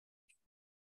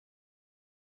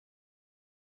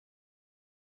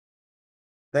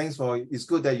 Thanks for, it's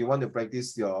good that you want to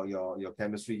practice your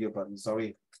chemistry here, but I'm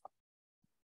sorry.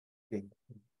 Okay.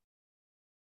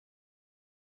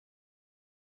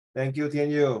 Thank you,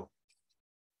 Tian Yu.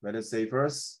 Better say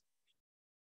first.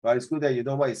 But it's good that you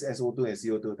know what is SO2 and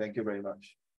CO2. Thank you very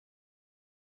much.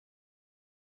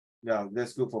 Yeah,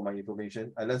 that's good for my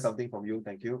information. I learned something from you.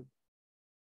 Thank you.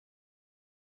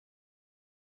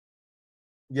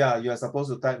 Yeah, you are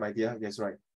supposed to type, my dear. That's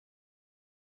right.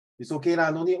 It's okay lah.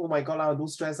 No need. Oh my God lah. Don't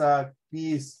stress lah.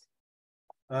 Please.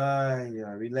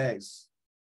 Yeah, relax.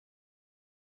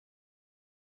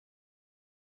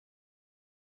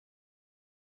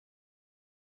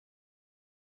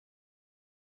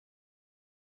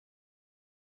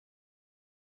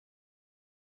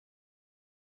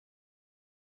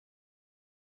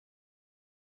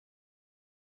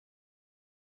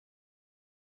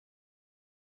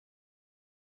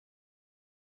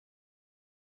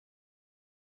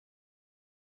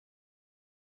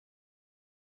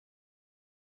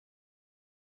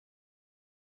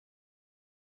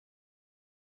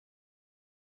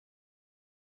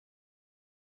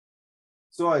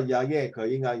 So yeah, you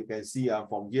can see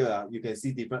from here, you can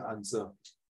see different answer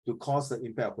to cause the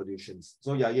impact of pollutions.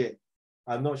 So yeah,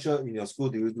 I'm not sure in your school,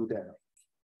 do you do that?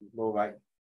 No, right?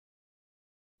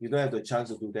 You don't have the chance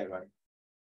to do that, right?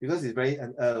 Because it's very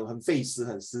很费时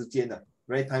很时间的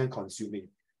very time consuming.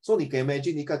 So 你可以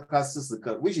imagine 一个 class 40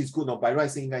个 which is good 哦 by right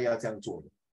是应该要这样做的。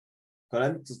可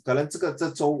能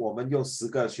这周我们用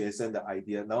10个学生的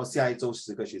idea， 然后下一周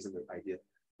10个学生的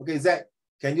idea。Okay, Zach,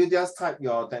 can you just type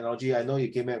your technology? I know you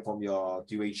came back from your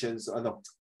durations, no,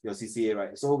 your CCA,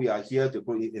 right? So we are here to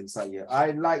put it inside here. I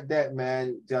like that,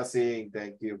 man. Just saying,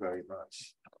 thank you very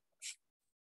much.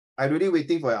 I'm really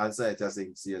waiting for your answer, just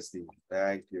saying, seriously.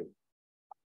 Thank you.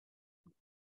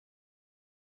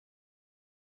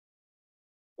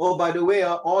 Oh, by the way,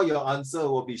 all your answer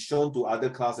will be shown to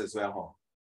other class as well.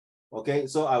 Huh? Okay,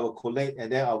 so I will collate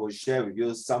and then I will share with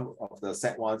you some of the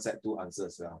set 1, set 2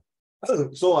 answers as well.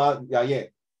 So yeah,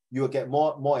 you will get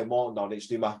more and more knowledge,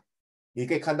 对吗？你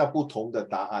可以看到不同的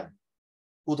答案，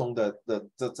不同的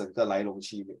这整个来龙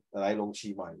去脉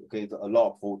 ，okay, a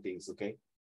lot of whole things, okay,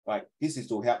 right? This is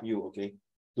to help you, okay,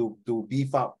 to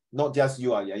beef up not just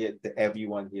you,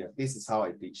 everyone here. This is how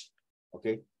I teach,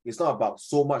 okay. It's not about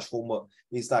so much homework.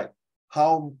 It's like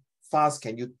how fast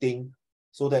can you think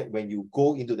so that when you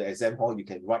go into the exam hall, you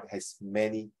can write as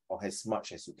many or as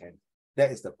much as you can.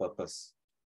 That is the purpose.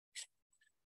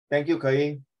 Thank you,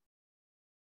 Kayin.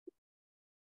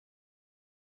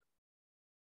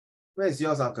 Where is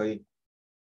yours, Kayin?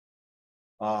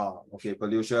 Okay,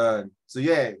 pollution.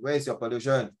 Ziyue, where is your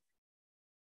pollution?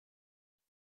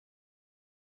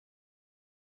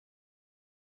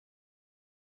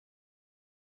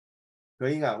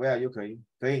 Kayin, where are you, Kayin?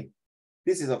 Kayin,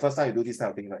 this is the first time you do this type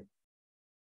of thing, right?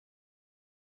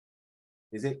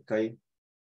 Is it, Kayin?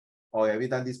 Or have you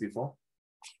done this before?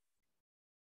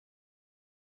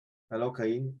 Hello,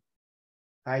 Kayin.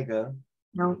 Hi, girl.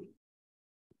 No.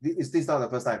 Is this not the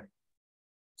first time?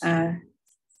 Have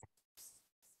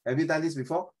you done this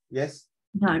before? Yes?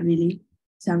 Not really.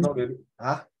 Not really.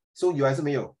 Huh? So you also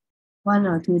没有? 1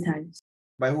 or 2 times.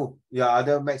 By who? Your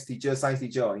other maths teacher, science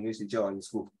teacher, or English teacher, or in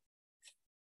school?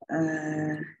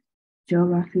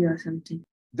 Geography or something.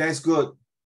 That's good.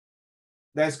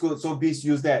 That's good. So please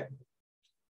use that.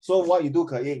 So what you do,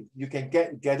 Kayin, you can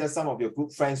gather some of your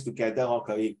good friends together,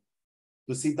 Kayin,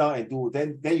 to sit down and do.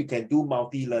 Then you can do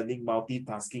multi-learning,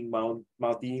 multitasking,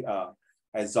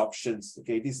 absorptions.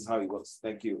 Okay, this is how it works.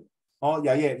 Thank you.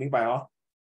 yeah, 明白哦。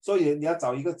所以你要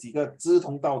找几个志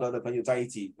同道合的朋友在一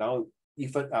起，然后一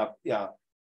分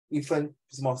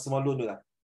什么论啊？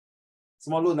什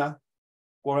么论啊？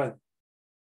国人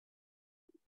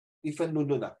一分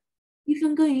论啊？一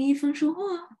分耕耘一分收获。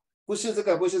不是这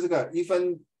个一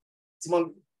分什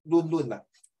么论啊？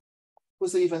不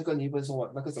是一分耕耘一分收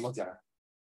获，那个怎么讲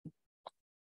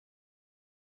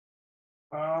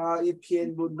啊？一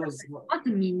篇论什么 What's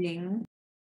the meaning?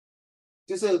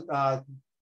 就是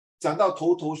讲到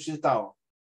头是道，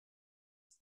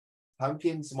谈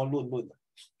篇什么论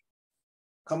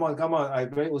Come on, I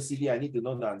very OCD, I need to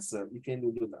know the answer. 一篇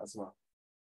论是吗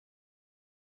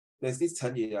 ？There's this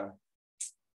成语啊。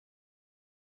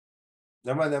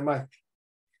Never mind.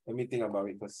 Let me think about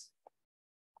it first.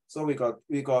 So we got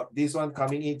this one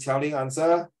coming in, telling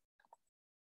answer.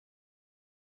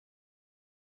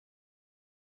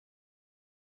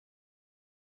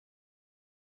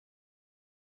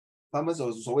他们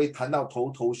所谓谈到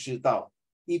头是道，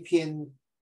一篇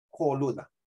阔论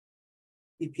啊，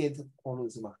一篇阔论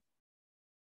是吗？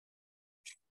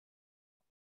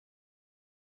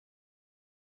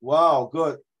 Wow,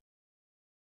 good.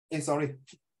 Hey, sorry.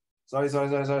 Thank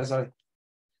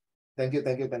you.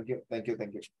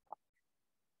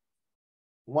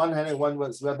 101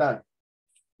 words. Well done.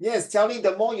 Yes, telling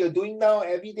the more you're doing now,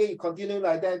 every day you continue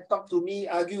like that, talk to me,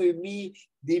 argue with me,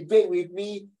 debate with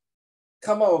me,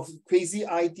 come up with crazy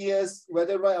ideas,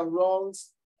 whether right or wrong.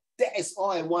 That is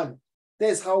all I want. That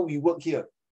is how we work here.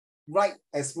 Write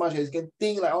as much as you can.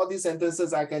 Think like all these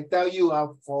sentences. I can tell you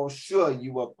for sure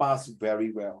you will pass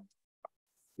very well.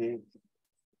 Okay.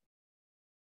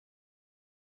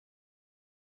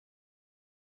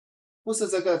 不是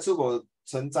这个出口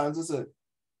成章，就是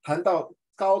谈到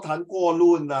高谈阔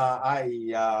论呐、哎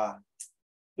呀，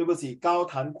对不起，高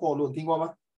谈阔论听过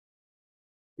吗？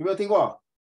有没有听过？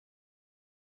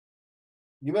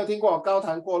有没有听过高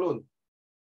谈阔论？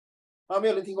啊，没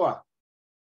有人听过啊？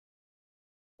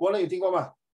国人有听过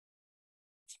吗？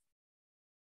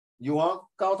有啊，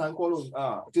高谈阔论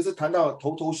啊，就是谈到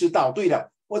头头是道。对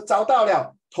了，我找到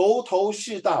了，头头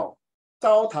是道，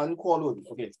高谈阔论。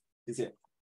OK， 谢谢。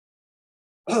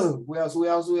不要输，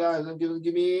要输呀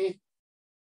 ！Give me.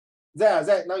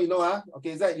 Zed, now you know, huh?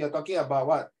 Okay, Zed, you're talking about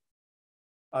what?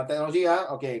 Technology,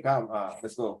 huh? Okay, come,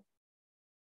 let's go.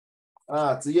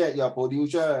 Ziye, your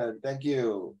pollution. Thank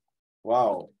you.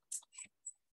 Wow.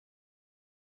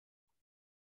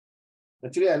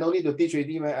 Actually, I don't need to teach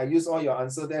already, man. I use all your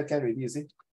answer there, can already, you see?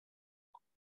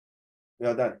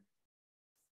 Well done.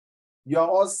 You're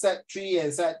all set 3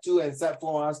 and set 2 and set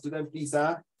 4, student, please,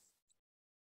 huh?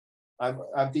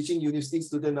 I'm teaching university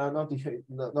student, not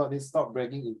this, stop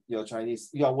bragging in your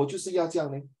Chinese. Yeah, 我就是要这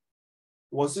样呢。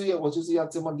我就是要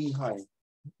这么厉害。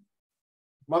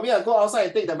Mommy, I go outside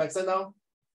and take the medicine now.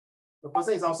 The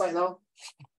person is outside now.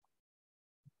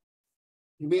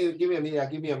 Give me a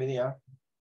minute. Give me a minute.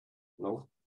 No.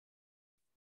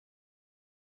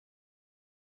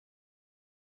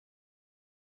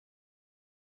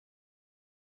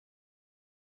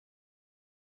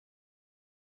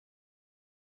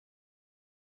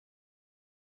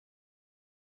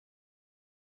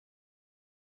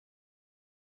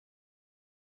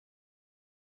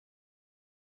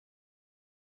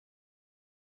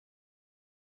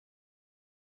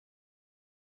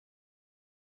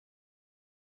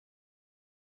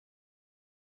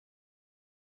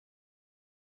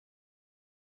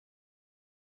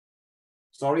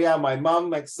 Sorry, my mom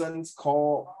medicines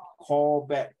call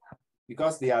back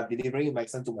because they are delivering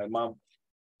medicine to my mom.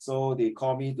 So they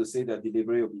call me to say the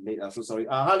delivery will be late. I'm so sorry.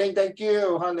 Haning, thank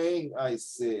you. Haning, I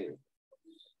see.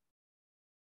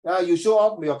 You show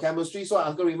off your chemistry, so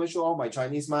Uncle Raymond show off my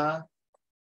Chinese, ma.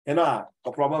 You know,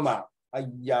 no problem, ma. I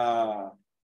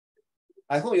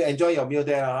hope you enjoy your meal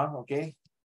there, okay?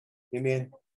 You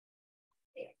mean?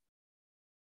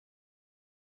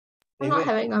 I'm not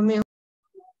having a meal.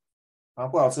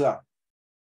 不好吃啊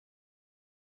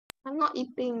I'm not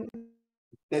eating.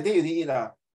 That day you didn't eat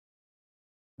啊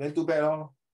Then too bad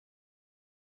咯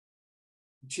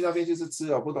去那边就是吃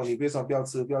了，不懂你为什么不要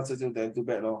吃就 then too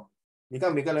bad 咯你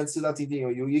看每个人吃到今天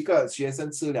有一个学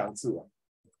生吃2次啊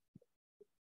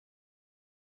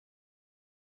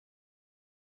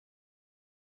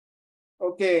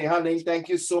Okay, honey, thank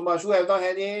you so much. Who have not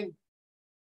hand in?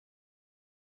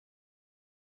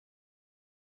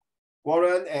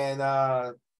 Warren and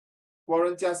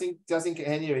Warren, Jiaxing can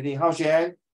hand in already. How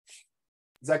Shan?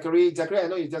 Zachary, I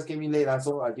know you just came in late,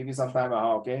 so I'll give you some time,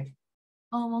 okay?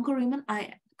 Uncle Raymond,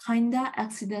 I kinda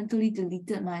accidentally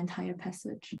deleted my entire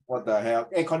passage. What the hell?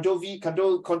 Hey, Control V can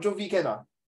or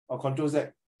Control Z?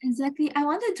 Exactly. I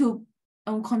wanted to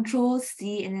Control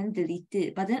C and then delete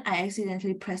it, but then I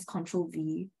accidentally pressed Control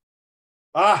V.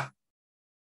 Oh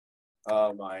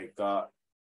my God.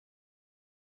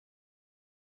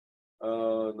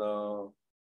 Oh no.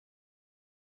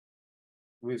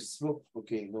 We've smoked.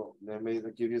 Okay, no. Let me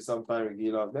give you some time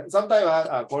already.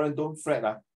 Sometimes Warren, don't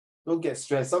fret. Don't get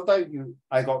stressed. Sometimes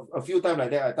I got a few times like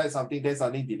that. I type something, then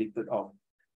suddenly deleted off.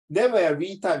 Then when I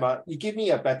retype, it give me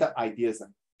a better ideas.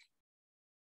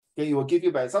 Okay, it will give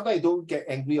you better. Sometimes you don't get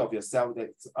angry of yourself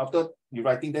that after you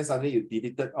writing, then suddenly you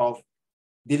delete it off.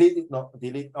 Delete it, not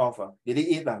delete off.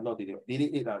 Delete it, not delete.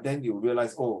 Delete it. Then you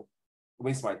realize, oh,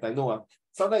 waste my time. No,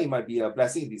 sometimes it might be a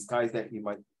blessing in disguise that you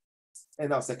might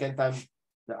end up second time.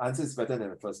 The answer is better than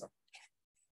the first.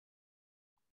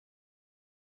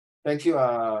 Thank you,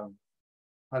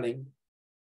 Haning.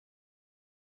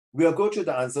 We'll go through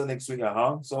the answer next week.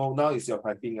 So now is your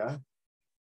typing.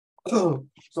 So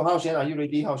Hao Shen, are you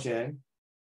ready, Hao Shen?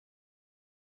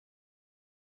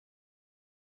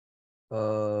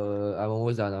 I'm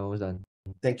almost done.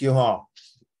 Thank you, I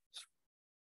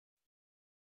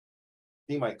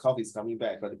think my cough is coming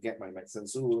back. I got to get my medicine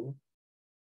soon.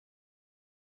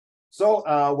 So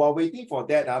while waiting for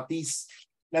that, please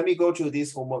let me go through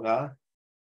this homework.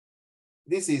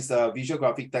 This is visual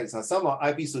graphic text. Some of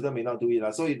IB students may not do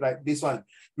it. So like this one,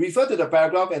 refer to the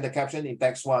paragraph and the caption in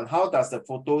text 1. How does the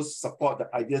photos support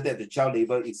the idea that the child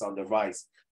labor is on the rise?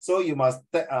 So you must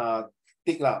tick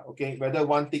lah, okay? Whether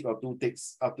 1 tick or 2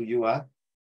 ticks, up to you.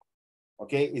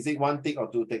 Okay, is it 1 tick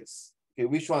or 2 ticks? Okay,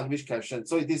 which one, which caption?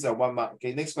 So this is a 1 mark.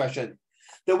 Okay, next question.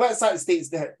 The website states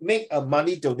that make a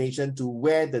money donation to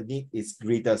where the need is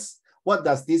greatest. What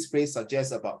does this phrase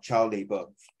suggest about child labor?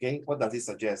 Okay, what does it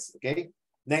suggest? Okay,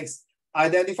 next,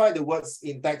 identify the words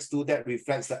in text 2 that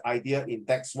reflects the idea in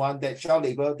text 1 that child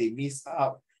labor, they miss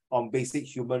out on basic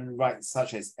human rights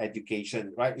such as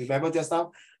education, right? Remember just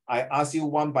now, I asked you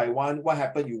one by one, what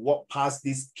happened? You walk past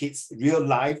these kids' real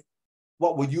life.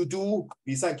 What would you do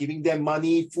besides giving them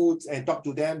money, food, and talk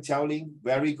to them? Telling,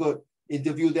 very good.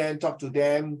 Interview them, talk to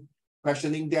them,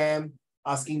 questioning them,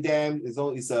 asking them. So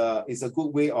it's a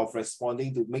good way of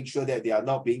responding to make sure that they are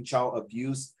not being child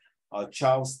abused, or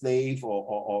child slave,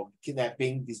 or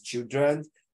kidnapping these children,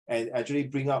 and actually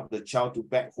bring up the child to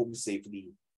back home safely.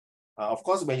 Of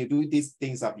course, when you do these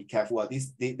things, be careful.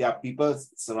 There are people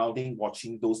surrounding,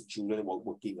 watching those children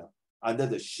working under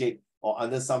the shade or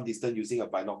under some distance using a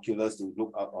binoculars to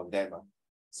look out on them.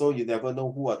 So you never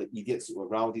know who are the idiots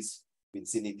around this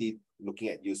vicinity looking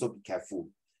at you. So be careful.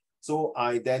 So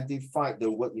identify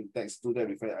the word in text 2 that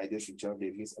refer ideas to child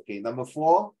labor. Okay, number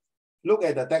 4, look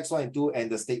at the text 1 and 2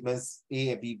 and the statements A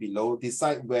and B below.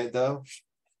 Decide whether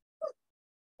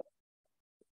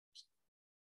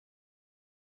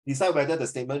the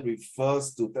statement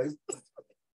refers to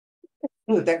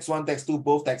text 1, text 2,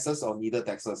 both texts, or neither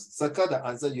texts. Circle the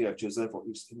answer you have chosen for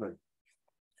each statement.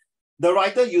 The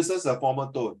writer uses a formal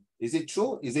tone. Is it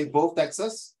true? Is it both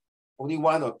texts? Only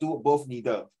 1 or 2, both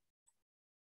neither.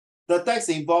 The text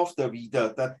involves the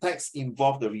reader. The text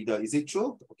involves the reader. Is it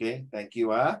true? Okay, thank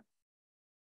you.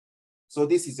 So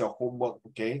this is your homework,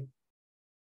 okay?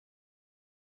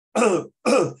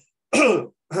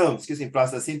 Excuse me,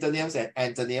 plus the synonyms and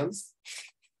antonyms.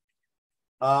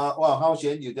 Well, Hao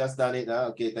Xuan, you just done it.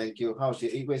 Okay, thank you. Hao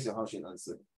Xuan, where's your Hao Xuan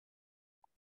answer?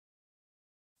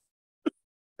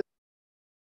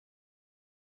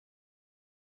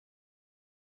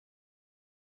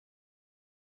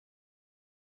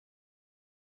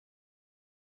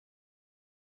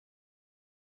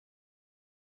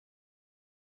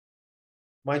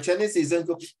 My Chinese isn't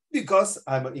good because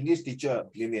I'm an English teacher,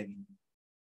 Lilian.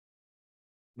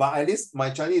 But at least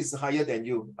my Chinese is higher than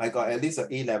you. I got at least an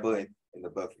A level and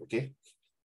above, okay?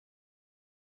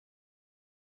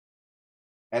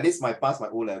 At least I passed my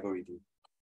O level already.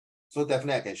 So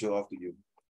definitely I can show off to you.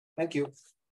 Thank you.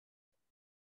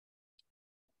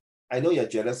 I know you're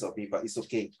jealous of me, but it's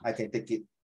okay. I can take it.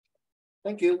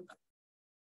 Thank you.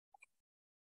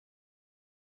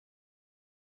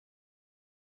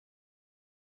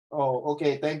 Oh,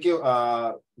 okay. Thank you,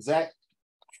 Zach.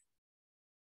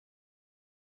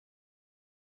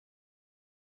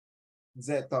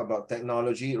 Zach talk about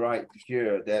technology right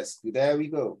here. There we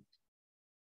go.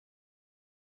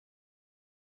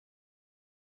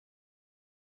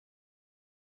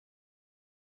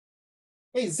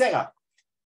 Hey, Zach.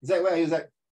 Zach, where are you, Zach?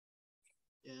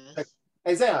 Yes.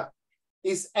 Hey, Zach,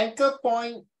 is Anchor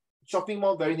Point shopping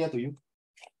mall very near to you?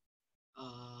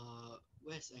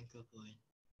 Where's Anchor Point?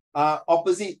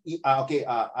 Opposite. Okay.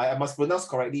 I must pronounce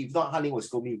correctly. If not, Hanning will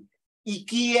scold me.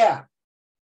 IKEA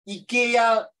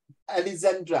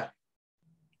Alexandra.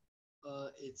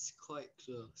 It's quite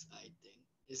close, I think.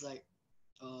 It's like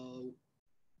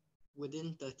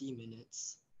within 30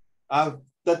 minutes.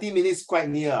 30 minutes quite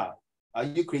near. Are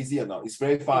you crazy or not? It's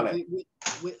very far.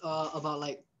 About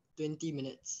like 20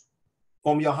 minutes.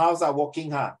 From your house,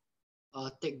 walking,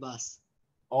 Take bus.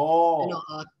 Oh. No,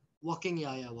 walking,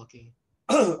 yeah, walking.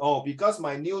 Oh, because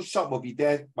my new shop will be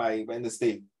there by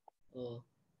Wednesday. Oh.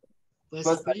 But it's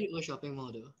a pretty old shopping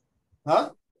mall though.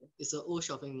 Huh? It's an old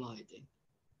shopping mall, I think.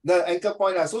 The Anchor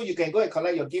Point, so you can go and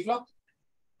collect your gift, lor.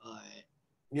 Alright.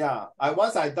 Yeah.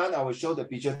 Once I'm done, I will show the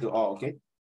picture to all, okay?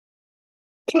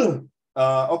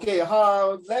 Okay,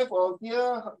 how left or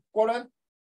here, Coran?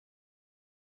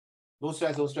 No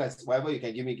stress. Whatever you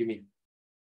can give me.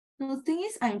 No, the thing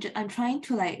is, I'm trying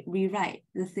to like rewrite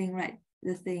the thing, right?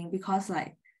 The thing, because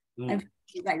like I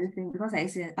rewrite the thing because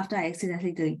after I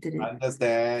accidentally deleted it.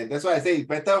 Understand. That's why I say it's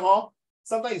better, huh?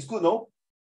 Sometimes it's good, no?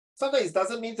 Sometimes it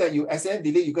doesn't mean that you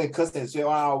accidentally delete, you go and curse and say,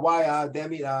 why,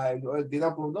 damn it,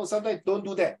 no, sometimes don't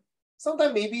do that.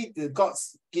 Sometimes maybe the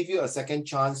gods give you a second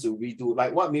chance to redo,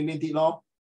 like what Mimi did, no?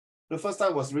 The first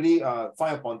time was really 5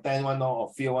 upon 10 one, no,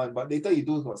 or fear one, but later you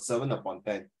do 7 upon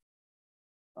 10.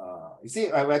 You see,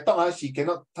 when I talk, she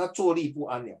cannot, 她坐立不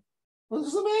安了。我说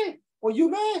是咩？我有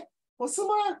咩？我是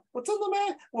吗？我真的咩？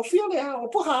我 feel 了，我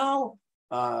不好。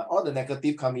all the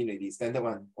negative come in already, standard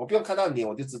one. 我不用看到脸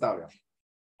我就知道了。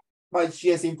But she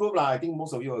has improved lah. I think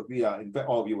most of you agree. In fact,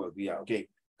 all of you agree. Okay,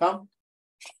 come.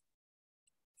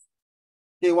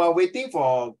 Okay, while waiting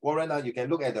for Warren, you can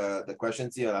look at the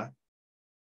questions here.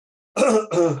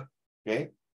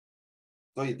 Okay.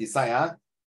 So you decide.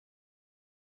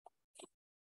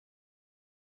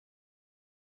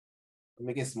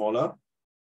 Make it smaller.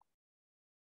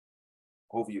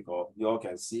 Hope you all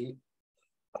can see.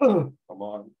 Come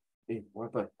on. Hey,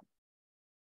 what happened?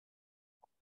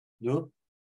 You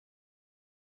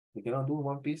cannot do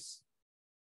one piece?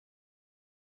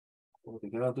 Oh, they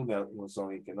cannot do, oh,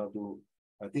 sorry, cannot do.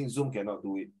 I think Zoom cannot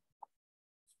do it.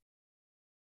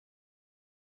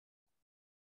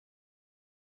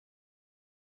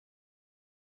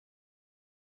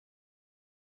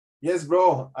 Yes,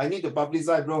 bro. I need to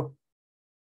publicize, bro.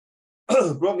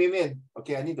 Bro, Mian.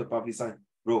 Okay, I need to publicize.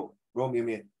 Bro,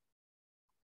 Mian.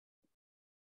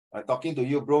 I'm talking to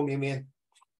you, bro, Mian.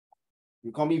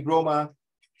 You call me bro, ma.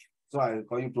 So I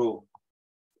call you bro.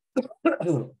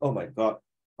 Oh my God.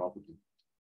 Property.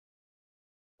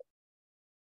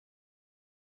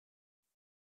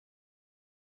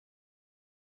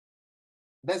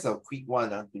 That's a quick one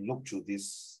to look through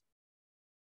this.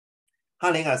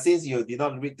 Haling, since you did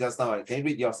not read just now, can you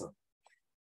read yours?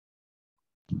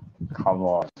 Come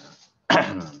on.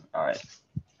 All right.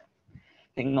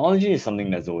 Technology is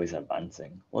something that's always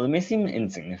advancing. While it may seem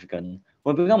insignificant,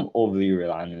 we've become overly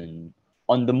reliant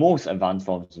on the most advanced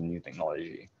forms of new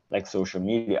technology, like social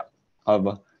media.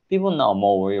 However, people now are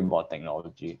more worried about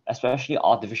technology, especially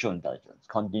artificial intelligence,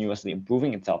 continuously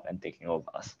improving itself and taking over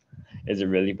us. Is it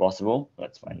really possible?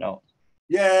 Let's find out.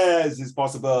 Yes, it's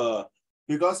possible.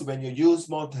 Because when you use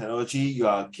more technology, you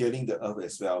are killing the earth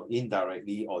as well,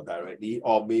 indirectly or directly,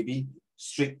 or maybe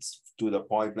straight to the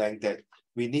point blank that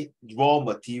we need raw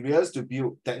materials to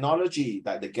build technology,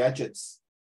 like the gadgets.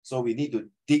 So we need to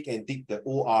dig the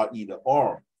O-R-E, the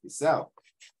ore itself.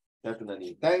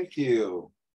 Definitely. Thank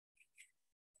you.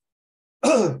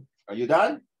 Are you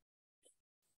done?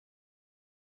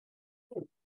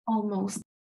 Almost.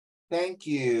 Thank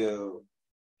you.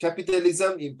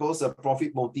 Capitalism imposes a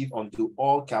profit motive onto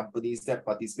all companies that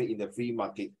participate in the free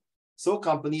market. So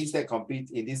companies that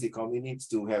compete in this economy needs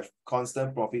to have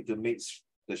constant profit to make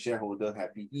the shareholder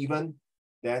happy. Even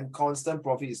then, constant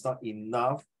profit is not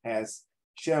enough as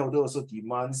shareholder also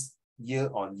demands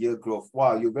year-on-year growth.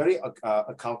 Wow, you're very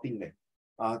accounting there.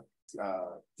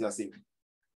 Just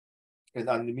and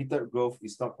unlimited growth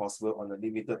is not possible on a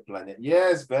limited planet.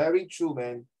 Yes, very true,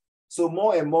 man. So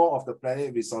more and more of the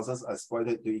planet resources are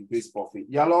exploited to increase profit.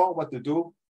 Yeah, lor, what to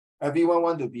do? Everyone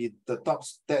want to be the top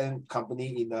 10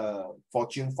 company in the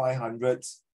Fortune 500.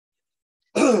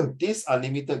 This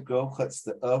unlimited growth hurts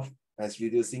the earth as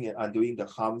reducing and undoing the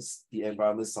harms the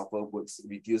environment suffer would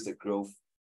reduce the growth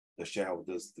the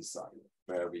shareholders desire.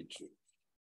 Very true.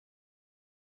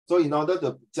 So in order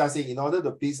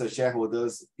to please the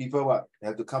shareholders, people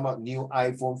have to come out new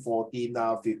iPhone 14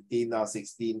 now, 15 now,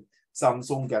 16.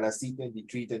 Samsung Galaxy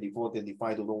 23, 24,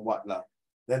 25, don't know what lah.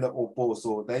 Then the Oppo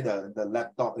also, then the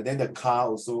laptop, and then the car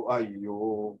also.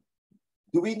 Ayo.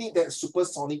 Do we need that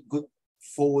supersonic good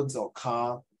phones or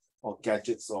car or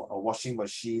gadgets or washing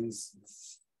machines?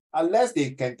 Unless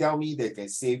they can tell me they can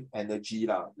save energy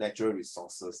lah, natural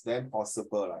resources, then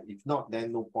possible lah. If not,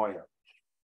 then no point.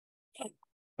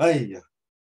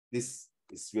 This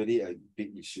is really a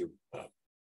big issue.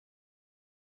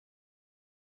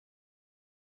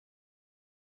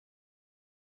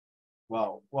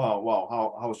 Wow,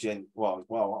 Hao Xuan. Wow,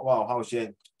 Hao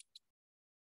Xuan.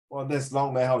 Wow, that's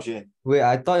long, man, Hao Xuan. Wait,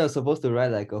 I thought you're supposed to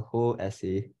write like a whole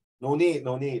essay. No need.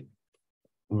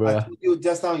 Bruh. I told you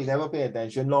just now, you never pay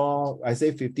attention, no. I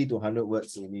say 50 to 100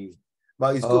 words only.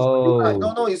 But it's good for you, right?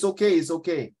 No, it's okay.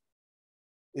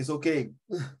 It's okay.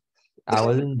 I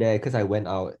wasn't there because I went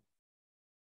out.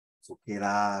 It's okay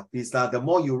lah, please lah. The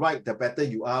more you write, the better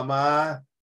you are, ma.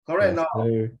 Correct, Yes, no?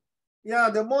 sir.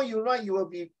 Yeah, the more you write, you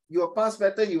will pass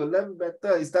better, you will learn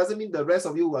better. It doesn't mean the rest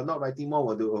of you who are not writing more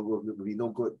will be no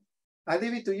good. I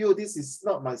leave it to you. This is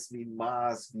not must be.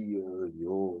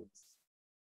 Yo.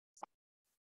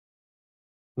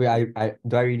 Wait, I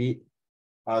do I read it?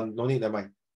 No need, never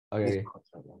mind. Okay.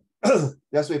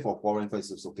 Just wait for foreign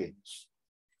first, it's okay.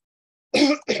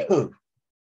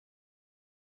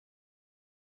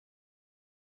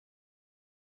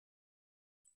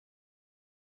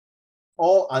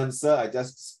 All answer, I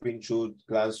just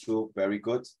glance through, very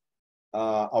good.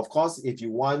 Of course, if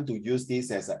you want to use this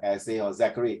as an essay, or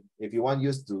Zachary, if you want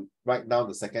to write down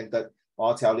the second, third,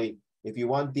 or telling, if you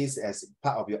want this as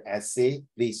part of your essay,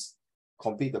 please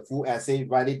complete the full essay,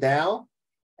 write it down,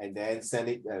 and then send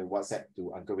it WhatsApp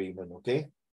to Uncle Raymond, okay?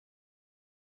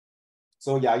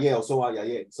 So Yaye also,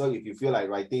 Yaye. So if you feel like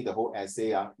writing the whole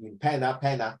essay in pen,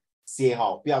 写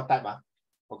好，不要 type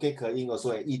okay, 可以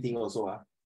also and eating also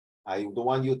I don't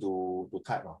want you to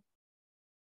type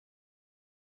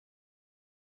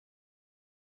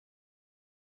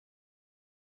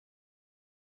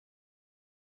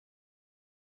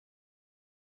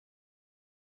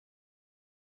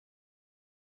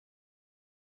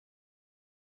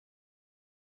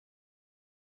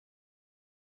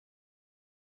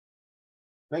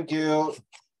Thank you.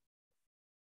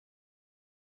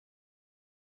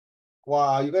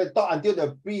 Wow, you guys talk until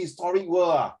the prehistoric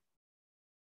world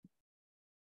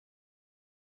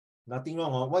Nothing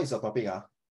wrong, What is your topic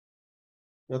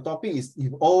Your topic is,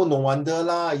 no wonder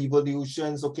lah,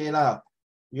 evolutions, okay lah.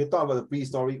 You talk about the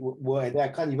prehistoric world and then I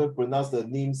can't even pronounce the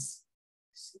names.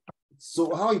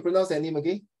 So how you pronounce that name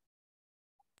again?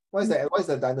 What is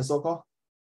the dinosaur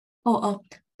called?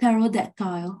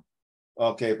 Pterodactyl.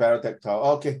 Okay,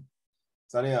 pterodactyl. Okay.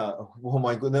 Sorry, oh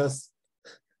my goodness.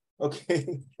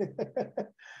 Okay.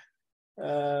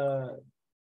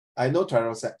 I know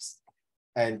Triceratops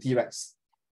and T-Rex.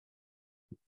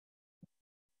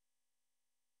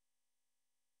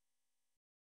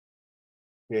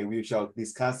 Okay, we shall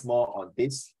discuss more on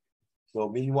this. So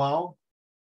meanwhile,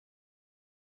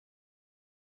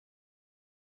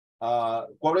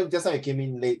 Warren, just now you came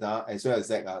in late as well as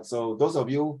Zach. So those of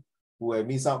you who have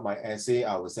missed out my essay,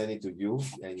 I will send it to you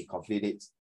and you complete it.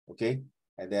 Okay,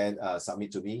 and then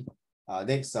submit to me.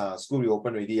 Next, school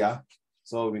reopen already.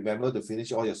 So remember to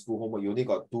finish all your school homework. You only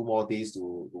got 2 more days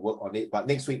to work on it. But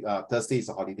next week, Thursday is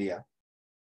a holiday.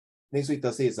 Next week,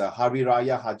 Thursday is Hari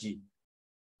Raya Haji.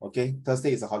 Okay,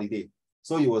 Thursday is a holiday.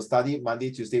 So you will study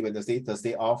Monday, Tuesday, Wednesday,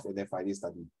 Thursday off, and then Friday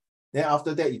study. Then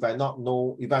after that, if I'm not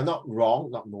wrong, if I'm not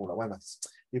wrong,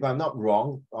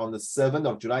 on the 7th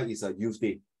of July is a youth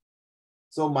day.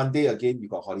 So Monday again, you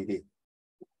got holiday.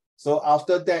 So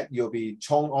after that, you'll be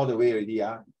chong all the way already,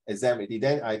 exam already.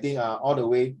 Then I think all the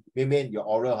way, maybe your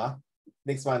oral,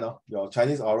 next one, your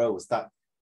Chinese oral will start.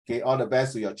 Okay, all the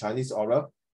best to your Chinese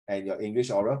oral and your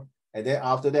English oral. And then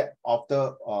after that,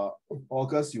 after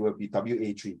August, you will be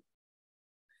WA3.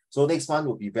 So next month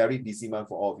will be very busy month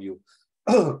for all of you.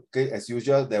 Okay, as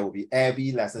usual, there will be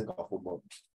every lesson of homework.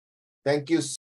 Thank you.